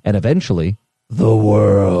Paris and eventually the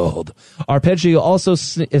world. Arpeggio also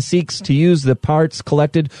seeks to use the parts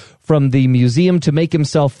collected from the museum to make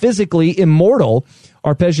himself physically immortal.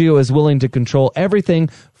 Arpeggio is willing to control everything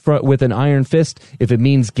with an iron fist if it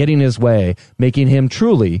means getting his way, making him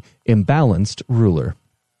truly imbalanced ruler.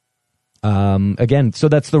 Again, so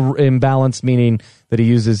that's the imbalanced, meaning that he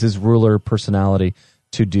uses his ruler personality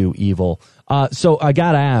to do evil. So I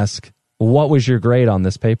gotta ask, what was your grade on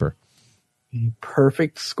this paper?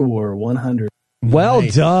 Perfect score, 100. Well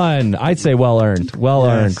Nice. done. I'd say well earned. Well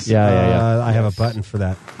earned. Yeah. I have a button for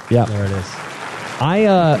that. Yeah. There it is.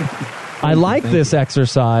 I like this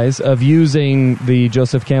exercise of using the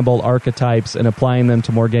Joseph Campbell archetypes and applying them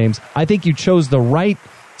to more games. I think you chose the right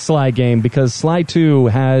Sly game because Sly 2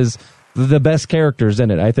 has the best characters in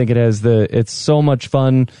it. I think it's so much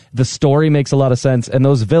fun. The story makes a lot of sense, and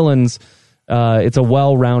those villains, it's a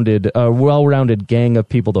well-rounded gang of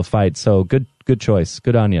people to fight. So good choice.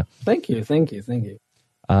 Good on you. Thank you.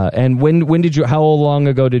 And how long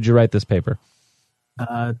ago did you write this paper?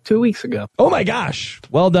 2 weeks ago. Oh my gosh!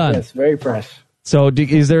 Well done. Yes, very fresh. So,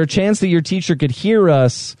 is there a chance that your teacher could hear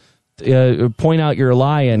us point out your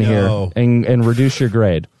lie in here and reduce your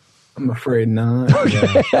grade? I'm afraid not.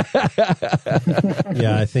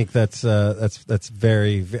 Yeah, I think that's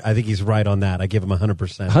very. I think he's right on that. I give him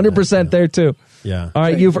 100%. 100% there too. Yeah. All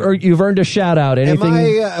right, you've earned a shout out. Anything?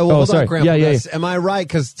 Sorry. Grandpa, yeah. Am I right?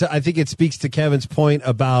 Because I think it speaks to Kevin's point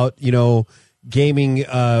about gaming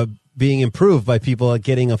being improved by people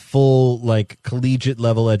getting a full collegiate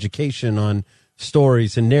level education on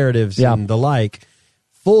stories and narratives and the like.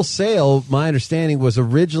 Full Sail, my understanding, was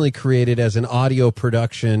originally created as an audio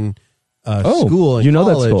production school in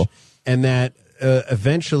college, that school. And that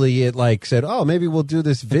eventually it said, oh, maybe we'll do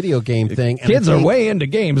this video game thing. And Kids are way into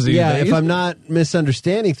games these days. If I'm not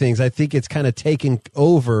misunderstanding things, I think it's kind of taken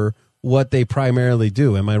over what they primarily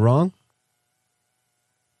do. Am I wrong?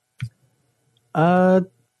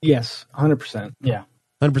 Yes, 100%. Yeah.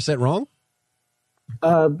 100% wrong?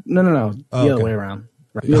 No. The other way around.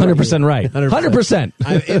 100% right. 100%.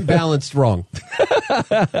 I'm imbalanced wrong.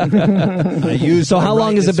 So how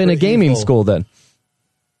long has it been a gaming school then?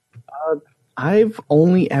 I've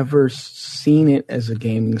only ever seen it as a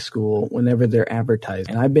gaming school whenever they're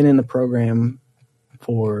advertising. And I've been in the program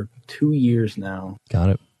for 2 years now. Got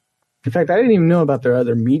it. In fact, I didn't even know about their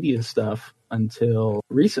other media stuff until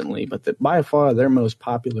recently, but by far their most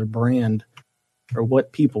popular brand, or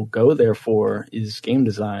what people go there for, is game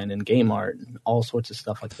design and game art and all sorts of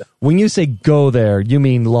stuff like that. When you say go there, you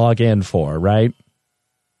mean log in for, right?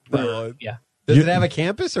 Yeah. Does it have a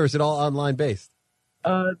campus, or is it all online based?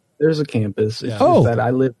 There's a campus. It's just that I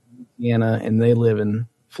live in Louisiana and they live in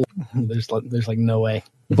Florida. There's no way.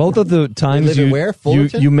 Both of the times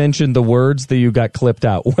you mentioned the words that you got clipped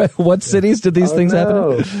out. What cities did these things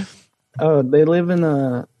happen in? Oh, they live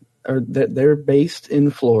in they're based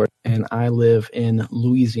in Florida, and I live in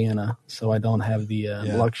Louisiana, so I don't have the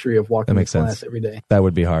luxury of walking to class every day. That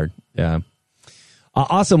would be hard. Yeah.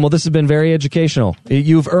 Awesome. Well, this has been very educational.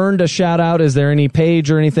 You've earned a shout out. Is there any page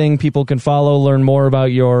or anything people can follow, learn more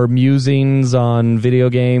about your musings on video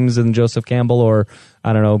games and Joseph Campbell, or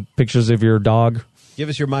I don't know, pictures of your dog? Give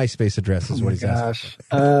us your MySpace address is what he's asking.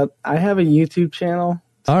 I have a YouTube channel.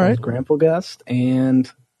 All right. Grandpa Gust, and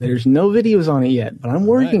there's no videos on it yet, but I'm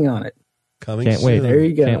working on it. Coming Can't soon. wait. There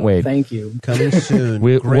you go. Can't wait. Thank you. Coming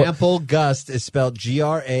soon. Grandpa Gust is spelled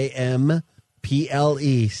Grample,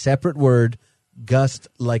 separate word, gust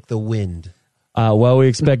like the wind. Well, we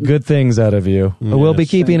expect good things out of you. We'll be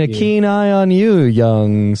keeping a keen eye on you,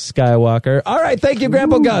 young Skywalker. All right. Thank you,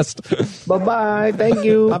 Grandpa Gust. Bye-bye. Thank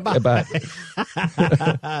you. Bye-bye.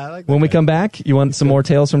 When we come back, you want some more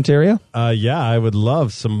Tales from Tyria? Yeah, I would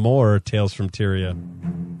love some more Tales from Tyria.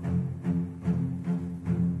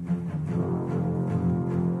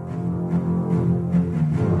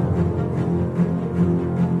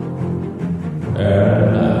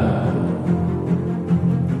 And now,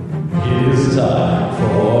 it is time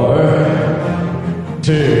for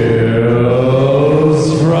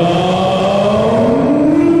Tales from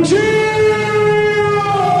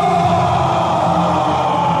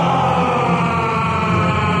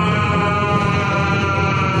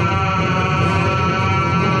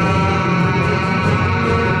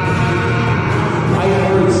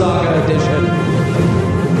Iceberg Saga Edition.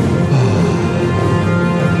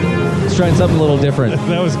 Let's try something a little different.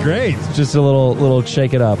 That was great. Just a little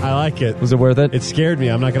shake it up. I like it. Was it worth it? It scared me.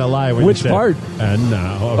 I'm not going to lie. When Which you said, part? And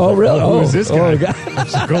now. Oh, really? Who's this guy? Oh, God.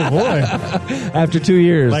 Oh, boy. After 2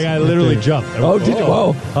 years. Like I literally jumped. Oh, did you?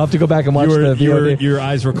 Whoa. I'll have to go back and watch the VOD. Your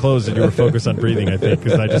eyes were closed and you were focused on breathing, I think,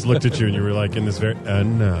 because I just looked at you and you were like in this very...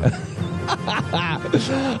 And now.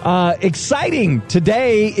 Exciting.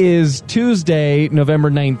 Today is Tuesday,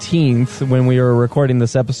 November 19th, when we are recording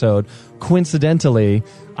this episode. Coincidentally,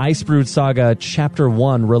 Icebrewed Saga Chapter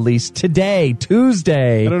 1 released today,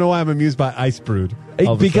 Tuesday. I don't know why I'm amused by Icebrewed.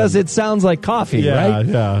 Because it sounds like coffee, right?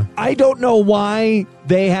 Yeah. I don't know why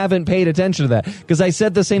they haven't paid attention to that. Because I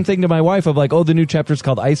said the same thing to my wife of like, oh, the new chapter's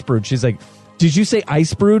called Icebrewed. She's like, did you say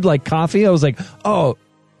Icebrewed like coffee? I was like, oh,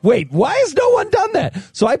 wait, why has no one done that?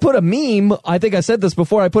 So I put a meme. I think I said this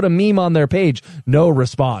before. I put a meme on their page. No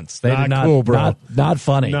response. They did not cool, bro. Not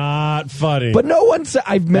funny. Not funny. But no one said.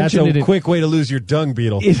 I've mentioned That's a it. quick way to lose your dung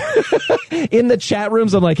beetle. In the chat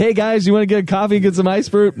rooms, I'm like, hey guys, you want to get a coffee, get some ice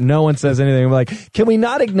fruit? No one says anything. I'm like, can we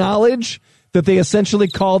not acknowledge that they essentially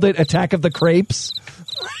called it Attack of the Crepes?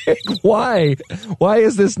 Like, why? Why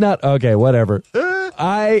is this not okay? Whatever.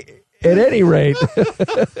 At any rate,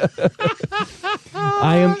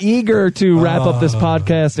 I am eager to wrap up this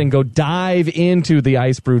podcast and go dive into the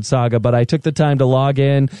Icebrood Saga, but I took the time to log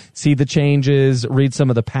in, see the changes, read some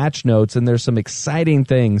of the patch notes, and there's some exciting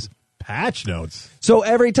things. Patch notes? So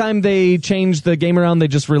every time they change the game around, they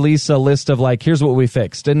just release a list of like, here's what we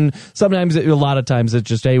fixed. And sometimes, a lot of times, it's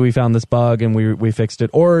just, hey, we found this bug and we fixed it.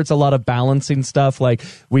 Or it's a lot of balancing stuff, like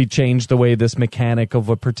we changed the way this mechanic of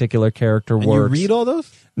a particular character works. You read all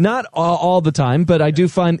those? Not all the time, but I do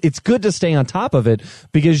find it's good to stay on top of it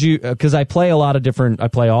because I play I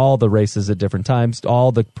play all the races at different times,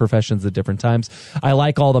 all the professions at different times. I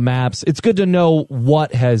like all the maps. It's good to know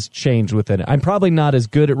what has changed within it. I'm probably not as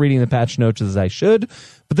good at reading the patch notes as I should,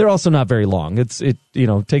 but they're also not very long. It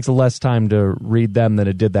takes less time to read them than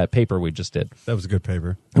it did that paper we just did. That was a good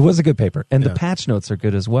paper. It was a good paper, and the patch notes are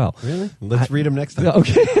good as well. Really? Let's read them next time.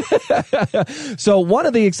 Okay. So one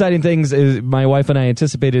of the exciting things is my wife and I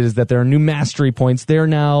anticipated is that there are new mastery points. They're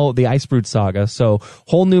now the Icebrood Saga, so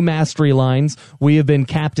whole new mastery lines. We have been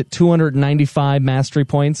capped at 295 mastery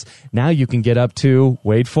points. Now you can get up to,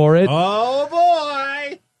 wait for it. Oh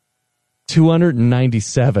boy!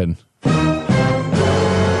 297.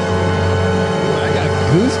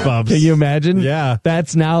 Goosebumps. Can you imagine? Yeah.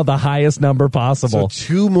 That's now the highest number possible. So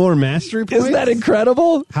 2 more mastery points? Isn't that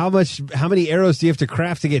incredible? How many arrows do you have to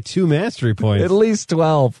craft to get 2 mastery points? At least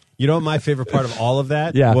 12. You know what my favorite part of all of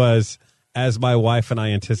that Yeah. was, as my wife and I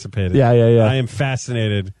anticipated. Yeah. I am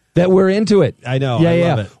fascinated. That we're into it. I know. Yeah, I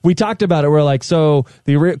yeah. love it. We talked about it. We're like, so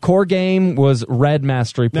the core game was red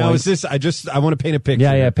mastery points. Now, is this, I want to paint a picture.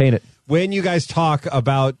 Yeah, paint it. When you guys talk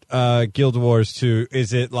about Guild Wars 2,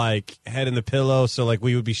 is it like head in the pillow? So like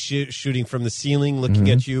we would be shooting from the ceiling, looking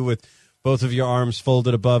at you with both of your arms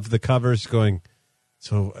folded above the covers going,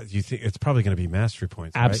 so you think it's probably going to be mastery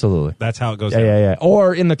points, right? Absolutely. That's how it goes. Yeah.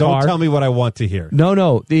 Or in the car. Don't tell me what I want to hear.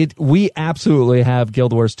 No. We absolutely have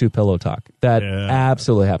Guild Wars 2 pillow talk. That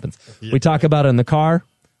absolutely happens. Yeah. We talk about it in the car.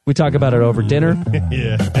 We talk about it over dinner.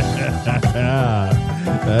 Yeah.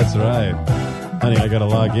 That's right. Honey, I got to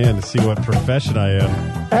log in to see what profession I am.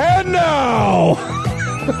 And now,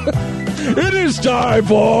 it is time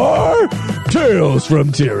for Tales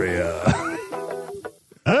from Tyria.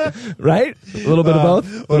 Right? A little bit of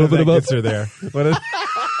both? A little bit of both. Gets her there.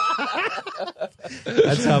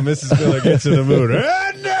 That's how Mrs. Miller gets in the mood.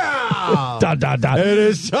 And now, it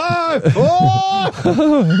is time for...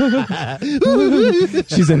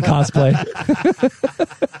 She's in cosplay.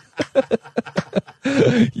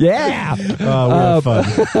 Yeah. Oh, we're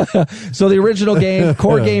fun. So the original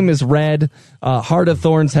core game is red. Heart of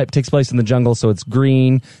Thorns takes place in the jungle, so it's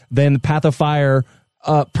green. Then Path of Fire,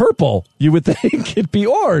 purple. You would think it'd be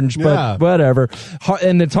orange, but whatever.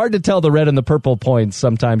 And it's hard to tell the red and the purple points.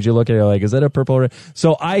 Sometimes you look at it like, is that a purple or red?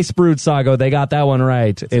 So Icebrood Saga, they got that one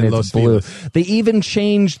right, and it's blue. They even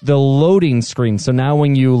changed the loading screen. So now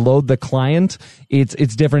when you load the client, it's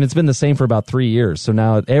different. It's been the same for about 3 years. So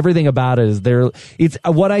now everything about it is there. It's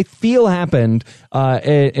what I feel happened,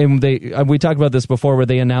 and we talked about this before, where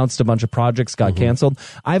they announced a bunch of projects got canceled.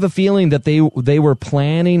 I have a feeling that they were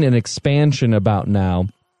planning an expansion about now.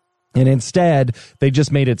 And instead, they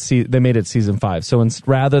just made it season 5. So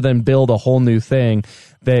rather than build a whole new thing,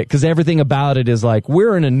 because everything about it is like,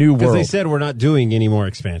 we're in a new world. Because they said we're not doing any more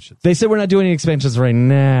expansions. They said we're not doing any expansions right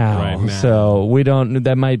now. So we don't.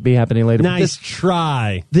 That might be happening later. Nice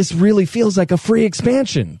try. This really feels like a free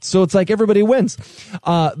expansion. So it's like everybody wins. This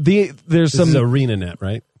is ArenaNet,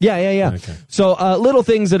 right? Yeah. Okay. So little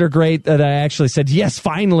things that are great that I actually said, yes,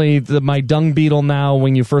 finally, my Dung Beetle now,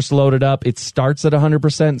 when you first load it up, it starts at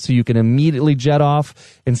 100%, so you can immediately jet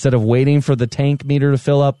off instead of waiting for the tank meter to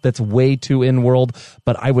fill up. That's way too in-world,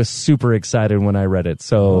 but I was super excited when I read it.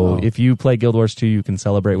 So if you play Guild Wars 2, you can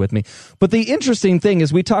celebrate with me. But the interesting thing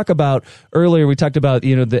is we talked about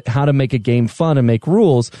how to make a game fun and make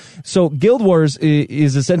rules. So Guild Wars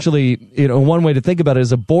is essentially, one way to think about it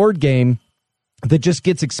is a board game that just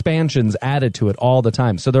gets expansions added to it all the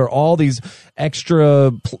time. So there are all these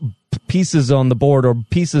extra pieces on the board or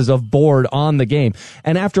pieces of board on the game.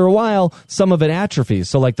 And after a while, some of it atrophies.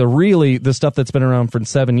 So like the stuff that's been around for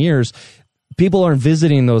 7 years, people aren't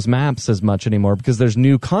visiting those maps as much anymore because there's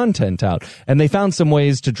new content out. And they found some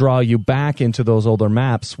ways to draw you back into those older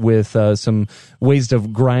maps with some ways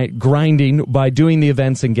of grinding by doing the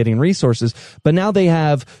events and getting resources. But now they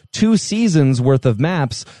have 2 seasons worth of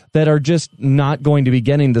maps that are just not going to be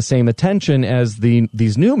getting the same attention as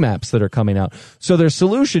these new maps that are coming out. So their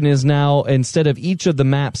solution is now, instead of each of the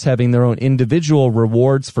maps having their own individual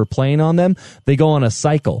rewards for playing on them, they go on a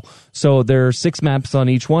cycle. So there are 6 maps on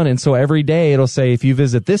each one. And so every day A, it'll say, if you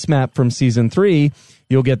visit this map from Season 3,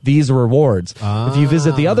 you'll get these rewards. If you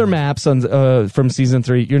visit the other maps from Season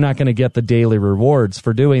 3, you're not going to get the daily rewards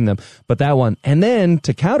for doing them. But that one. And then,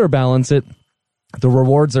 to counterbalance it, the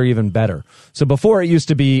rewards are even better. So before, it used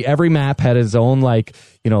to be every map had its own, like,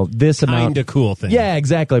 this amount. Kind of cool thing. Yeah,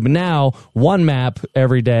 exactly. But now, one map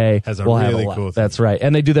every day has a will really have a lot. cool thing. That's right.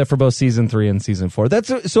 And they do that for both Season 3 and Season 4.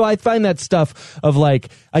 So I find that stuff of, like,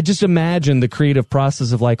 I just imagine the creative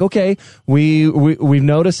process of, like, okay, we've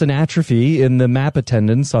noticed an atrophy in the map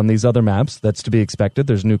attendance on these other maps. That's to be expected.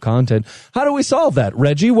 There's new content. How do we solve that?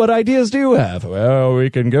 Reggie, what ideas do you have? Well,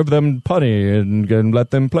 we can give them punny and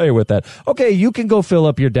let them play with that. Okay, you can go fill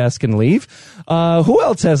up your desk and leave. Who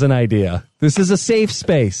else has an idea? This is a safe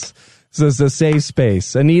space. This is a safe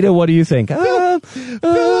space. Anita, what do you think? Fill up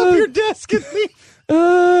your desk and leave.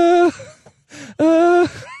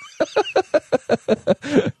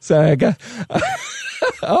 Sorry, I got...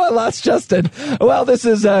 I lost Justin. Well, this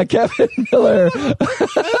is Kevin Miller. That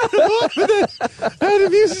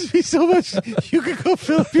amuses me so much. You could go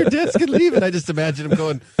fill up your desk and leave, and I just imagine him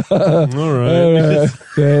going, all right.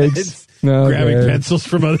 Thanks. Grabbing pencils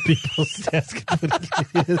from other people's desks.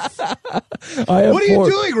 What are you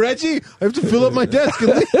doing, Reggie? I have to fill up my desk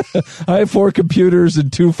and leave. I have 4 computers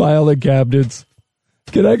and 2 filing cabinets.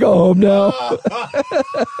 Can I go home now?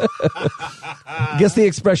 Guess the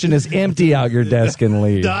expression is empty out your desk and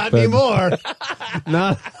leave. Not anymore.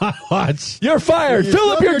 Not watch. You're fired. Fill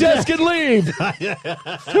up your desk and leave.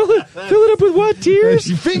 Fill it up with what? Tears?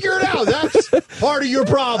 You figure it out. That's part of your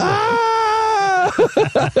problem.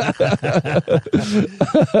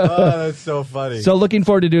 That's so funny. So looking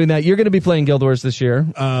forward to doing that. You're going to be playing Guild Wars this year.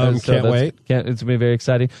 Can't wait. It's going to be very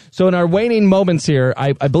exciting. So in our waning moments here,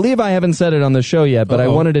 I believe I haven't said it on the show yet, but I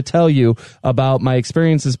wanted to tell you about my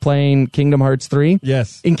experiences playing Kingdom Hearts 3.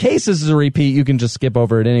 Yes. In case this is a repeat, you can just skip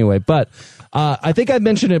over it anyway. But I think I've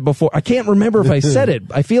mentioned it before. I can't remember if I said it.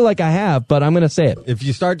 I feel like I have, but I'm going to say it. If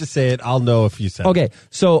you start to say it, I'll know if you said it. Okay,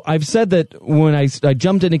 so I've said that when I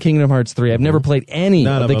jumped into Kingdom Hearts 3, I've never played any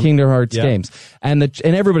of the Kingdom Hearts games. And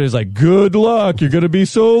everybody's like, good luck, you're going to be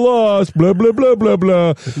so lost, blah, blah, blah, blah,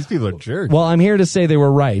 blah. These people are jerks. Well, I'm here to say they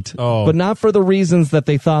were right, but not for the reasons that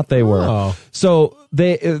they thought they were. So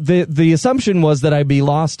the assumption was that I'd be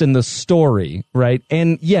lost in the story, right?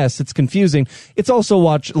 And yes, it's confusing. It's also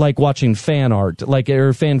like watching fan art,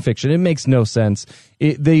 or fan fiction. It makes no sense.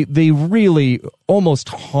 They really almost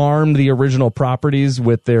harmed the original properties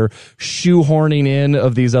with their shoehorning in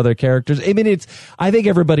of these other characters. I mean, I think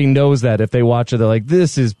everybody knows that if they watch it, they're like,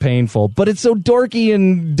 this is painful, but it's so dorky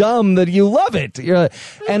and dumb that you love it.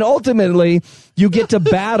 And ultimately, you get to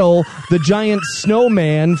battle the giant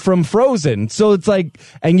snowman from Frozen. So it's like,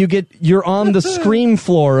 and you're on the scream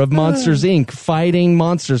floor of Monsters Inc. fighting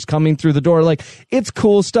monsters coming through the door. Like, it's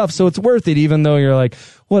cool stuff. So it's worth it, even though you're like,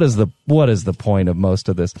 what is the point of most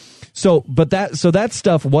of this? So that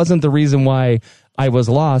stuff wasn't the reason why I was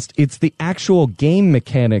lost. It's the actual game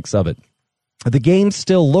mechanics of it. The game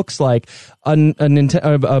still looks like a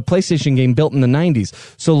PlayStation game built in the 90s.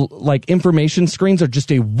 So, like, information screens are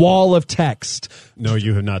just a wall of text. No,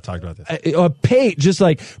 you have not talked about this. A page, just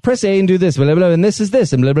like, press A and do this, blah, blah, blah, and this is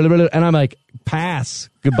this, and blah, blah, blah, blah. And I'm like, pass,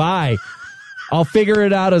 goodbye. I'll figure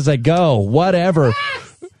it out as I go, whatever.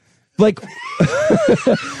 Like,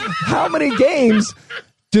 how many games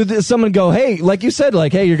did someone go, hey, like you said,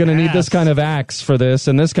 like, hey, you're going to need this kind of axe for this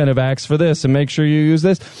and this kind of axe for this, and make sure you use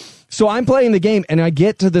this. So I'm playing the game, and I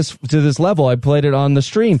get to this level. I played it on the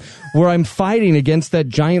stream where I'm fighting against that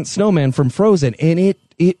giant snowman from Frozen, and it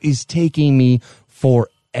is taking me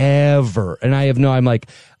forever. And I'm like,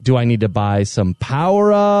 do I need to buy some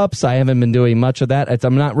power-ups? I haven't been doing much of that.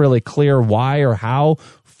 I'm not really clear why or how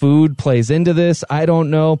food plays into this. I don't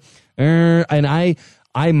know. And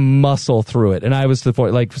I muscle through it. And I was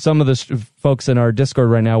like, some of the folks in our Discord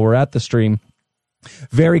right now were at the stream,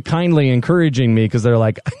 very kindly encouraging me, because they're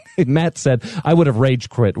like, Matt said, I would have rage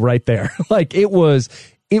quit right there. Like, it was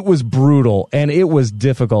brutal and it was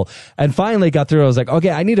difficult. And finally got through. I was like,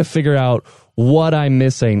 okay, I need to figure out what I'm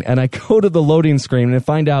missing. And I go to the loading screen and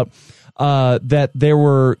find out that there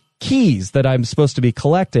were keys that I'm supposed to be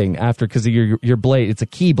collecting after, because of your blade. It's a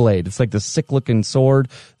key blade. It's like the sick-looking sword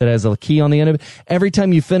that has a key on the end of it. Every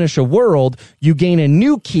time you finish a world, you gain a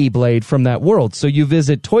new key blade from that world. So you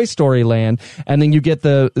visit Toy Story Land, and then you get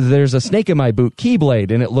there's a snake in my boot key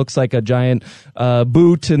blade, and it looks like a giant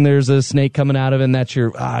boot, and there's a snake coming out of it, and that's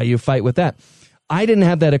you fight with that. I didn't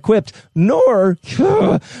have that equipped, nor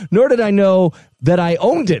did I know that I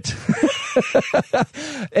owned it.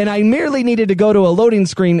 And I merely needed to go to a loading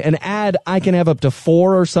screen and add, I can have up to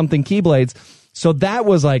 4 or something Keyblades. So that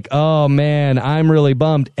was like, oh man, I'm really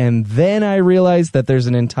bummed. And then I realized that there's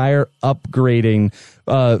an entire upgrading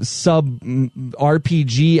sub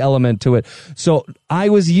RPG element to it. So I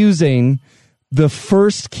was using the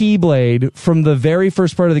first Keyblade from the very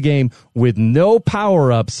first part of the game with no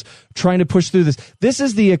power-ups, trying to push through this. This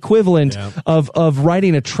is the equivalent of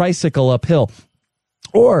riding a tricycle uphill.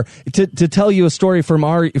 Or to tell you a story from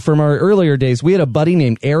our earlier days, we had a buddy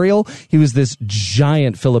named Ariel. He was this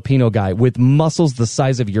giant Filipino guy with muscles the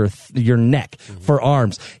size of your neck for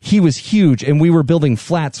arms. He was huge, and we were building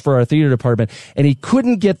flats for our theater department, and he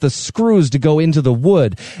couldn't get the screws to go into the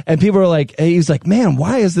wood. And people were like, he's like, man,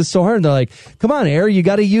 why is this so hard? And they're like, come on, Ariel, you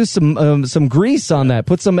got to use some grease on that.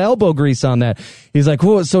 Put some elbow grease on that. He's like,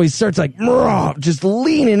 whoa. So he starts like just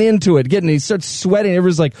leaning into it, he starts sweating.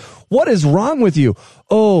 Everyone's like, what is wrong with you?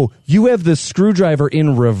 Oh, you have the screwdriver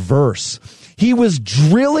in reverse. He was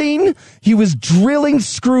drilling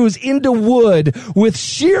screws into wood with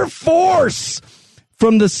sheer force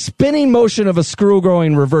from the spinning motion of a screw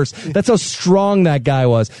going reverse. That's how strong that guy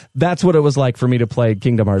was. That's what it was like for me to play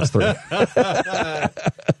Kingdom Hearts 3.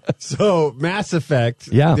 So Mass Effect,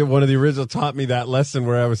 one of the original, taught me that lesson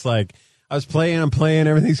where I was like, I'm playing,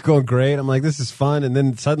 everything's going great. I'm like, this is fun. And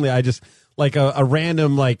then suddenly I just, like a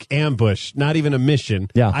random like ambush, not even a mission.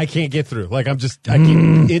 Yeah. I can't get through. Like I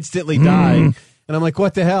can instantly die. And I'm like,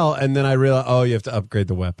 what the hell? And then I realized, you have to upgrade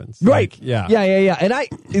the weapons. Right. Like, yeah. And I,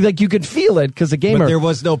 like, you could feel it because the gamer. But there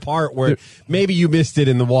was no part where maybe you missed it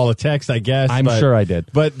in the wall of text, I guess. I'm sure I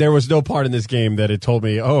did. But there was no part in this game that it told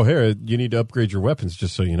me, here, you need to upgrade your weapons,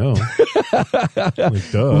 just so you know.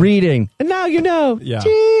 Like, duh. Reading. And now you know. Yeah.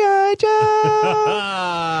 G.I.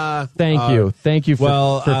 Joe. Thank you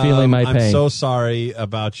for feeling my pain. I'm so sorry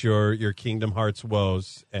about your Kingdom Hearts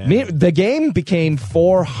woes. And the game became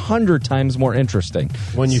 400 times more interesting.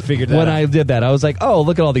 When you figured that out. I did that, I was like, oh,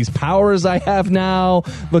 look at all these powers I have now.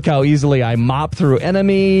 Look how easily I mop through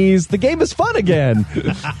enemies. The game is fun again.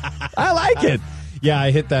 I like it. Yeah, I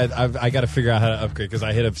hit that. I got to figure out how to upgrade because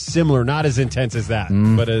I hit a similar, not as intense as that,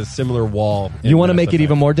 but a similar wall. You want to make it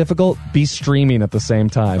even more difficult? Be streaming at the same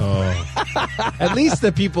time. Oh. At least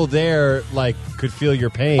the people there could feel your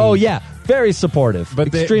pain. Oh, yeah. Very supportive. But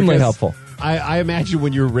extremely helpful. I imagine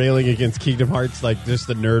when you're railing against Kingdom Hearts, like just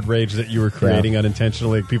the nerd rage that you were creating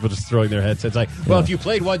unintentionally, people just throwing their headsets like, well, if you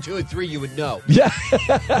played 1, 2, and 3, you would know. Yeah.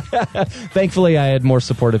 Thankfully, I had more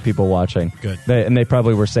supportive people watching. Good. They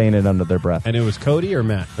probably were saying it under their breath. And it was Cody or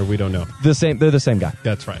Matt, or we don't know. They're the same guy.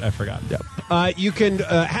 That's right. I forgot. Yep. You can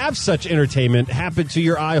have such entertainment happen to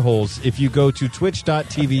your eye holes if you go to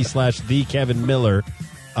twitch.tv/TheKevinMiller.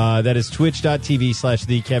 That is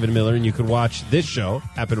twitch.tv/TheKevinMiller, and you can watch this show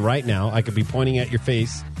happen right now. I could be pointing at your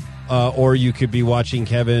face, or you could be watching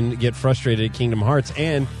Kevin get frustrated at Kingdom Hearts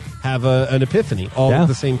and have an epiphany all at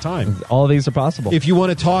the same time. All of these are possible. If you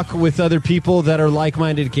want to talk with other people that are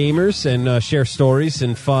like-minded gamers and share stories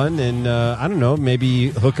and fun and, I don't know, maybe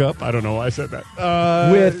hook up. I don't know why I said that.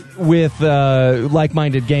 With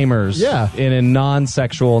like-minded gamers. Yeah. In a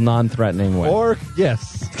non-sexual, non-threatening way. Or,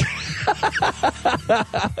 yes.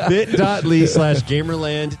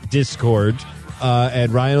 bit.ly/Gamerland Discord.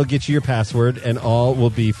 And Ryan will get you your password, and all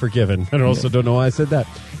will be forgiven. And I also don't know why I said that.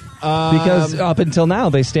 Because up until now,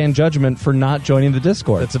 they stand judgment for not joining the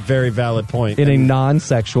Discord. That's a very valid point. In a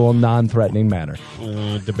non-sexual, non-threatening manner.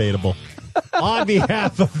 Debatable. On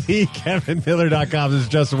behalf of thekevinmiller.com, this is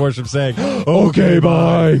Justin Worship saying, okay,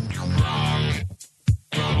 bye.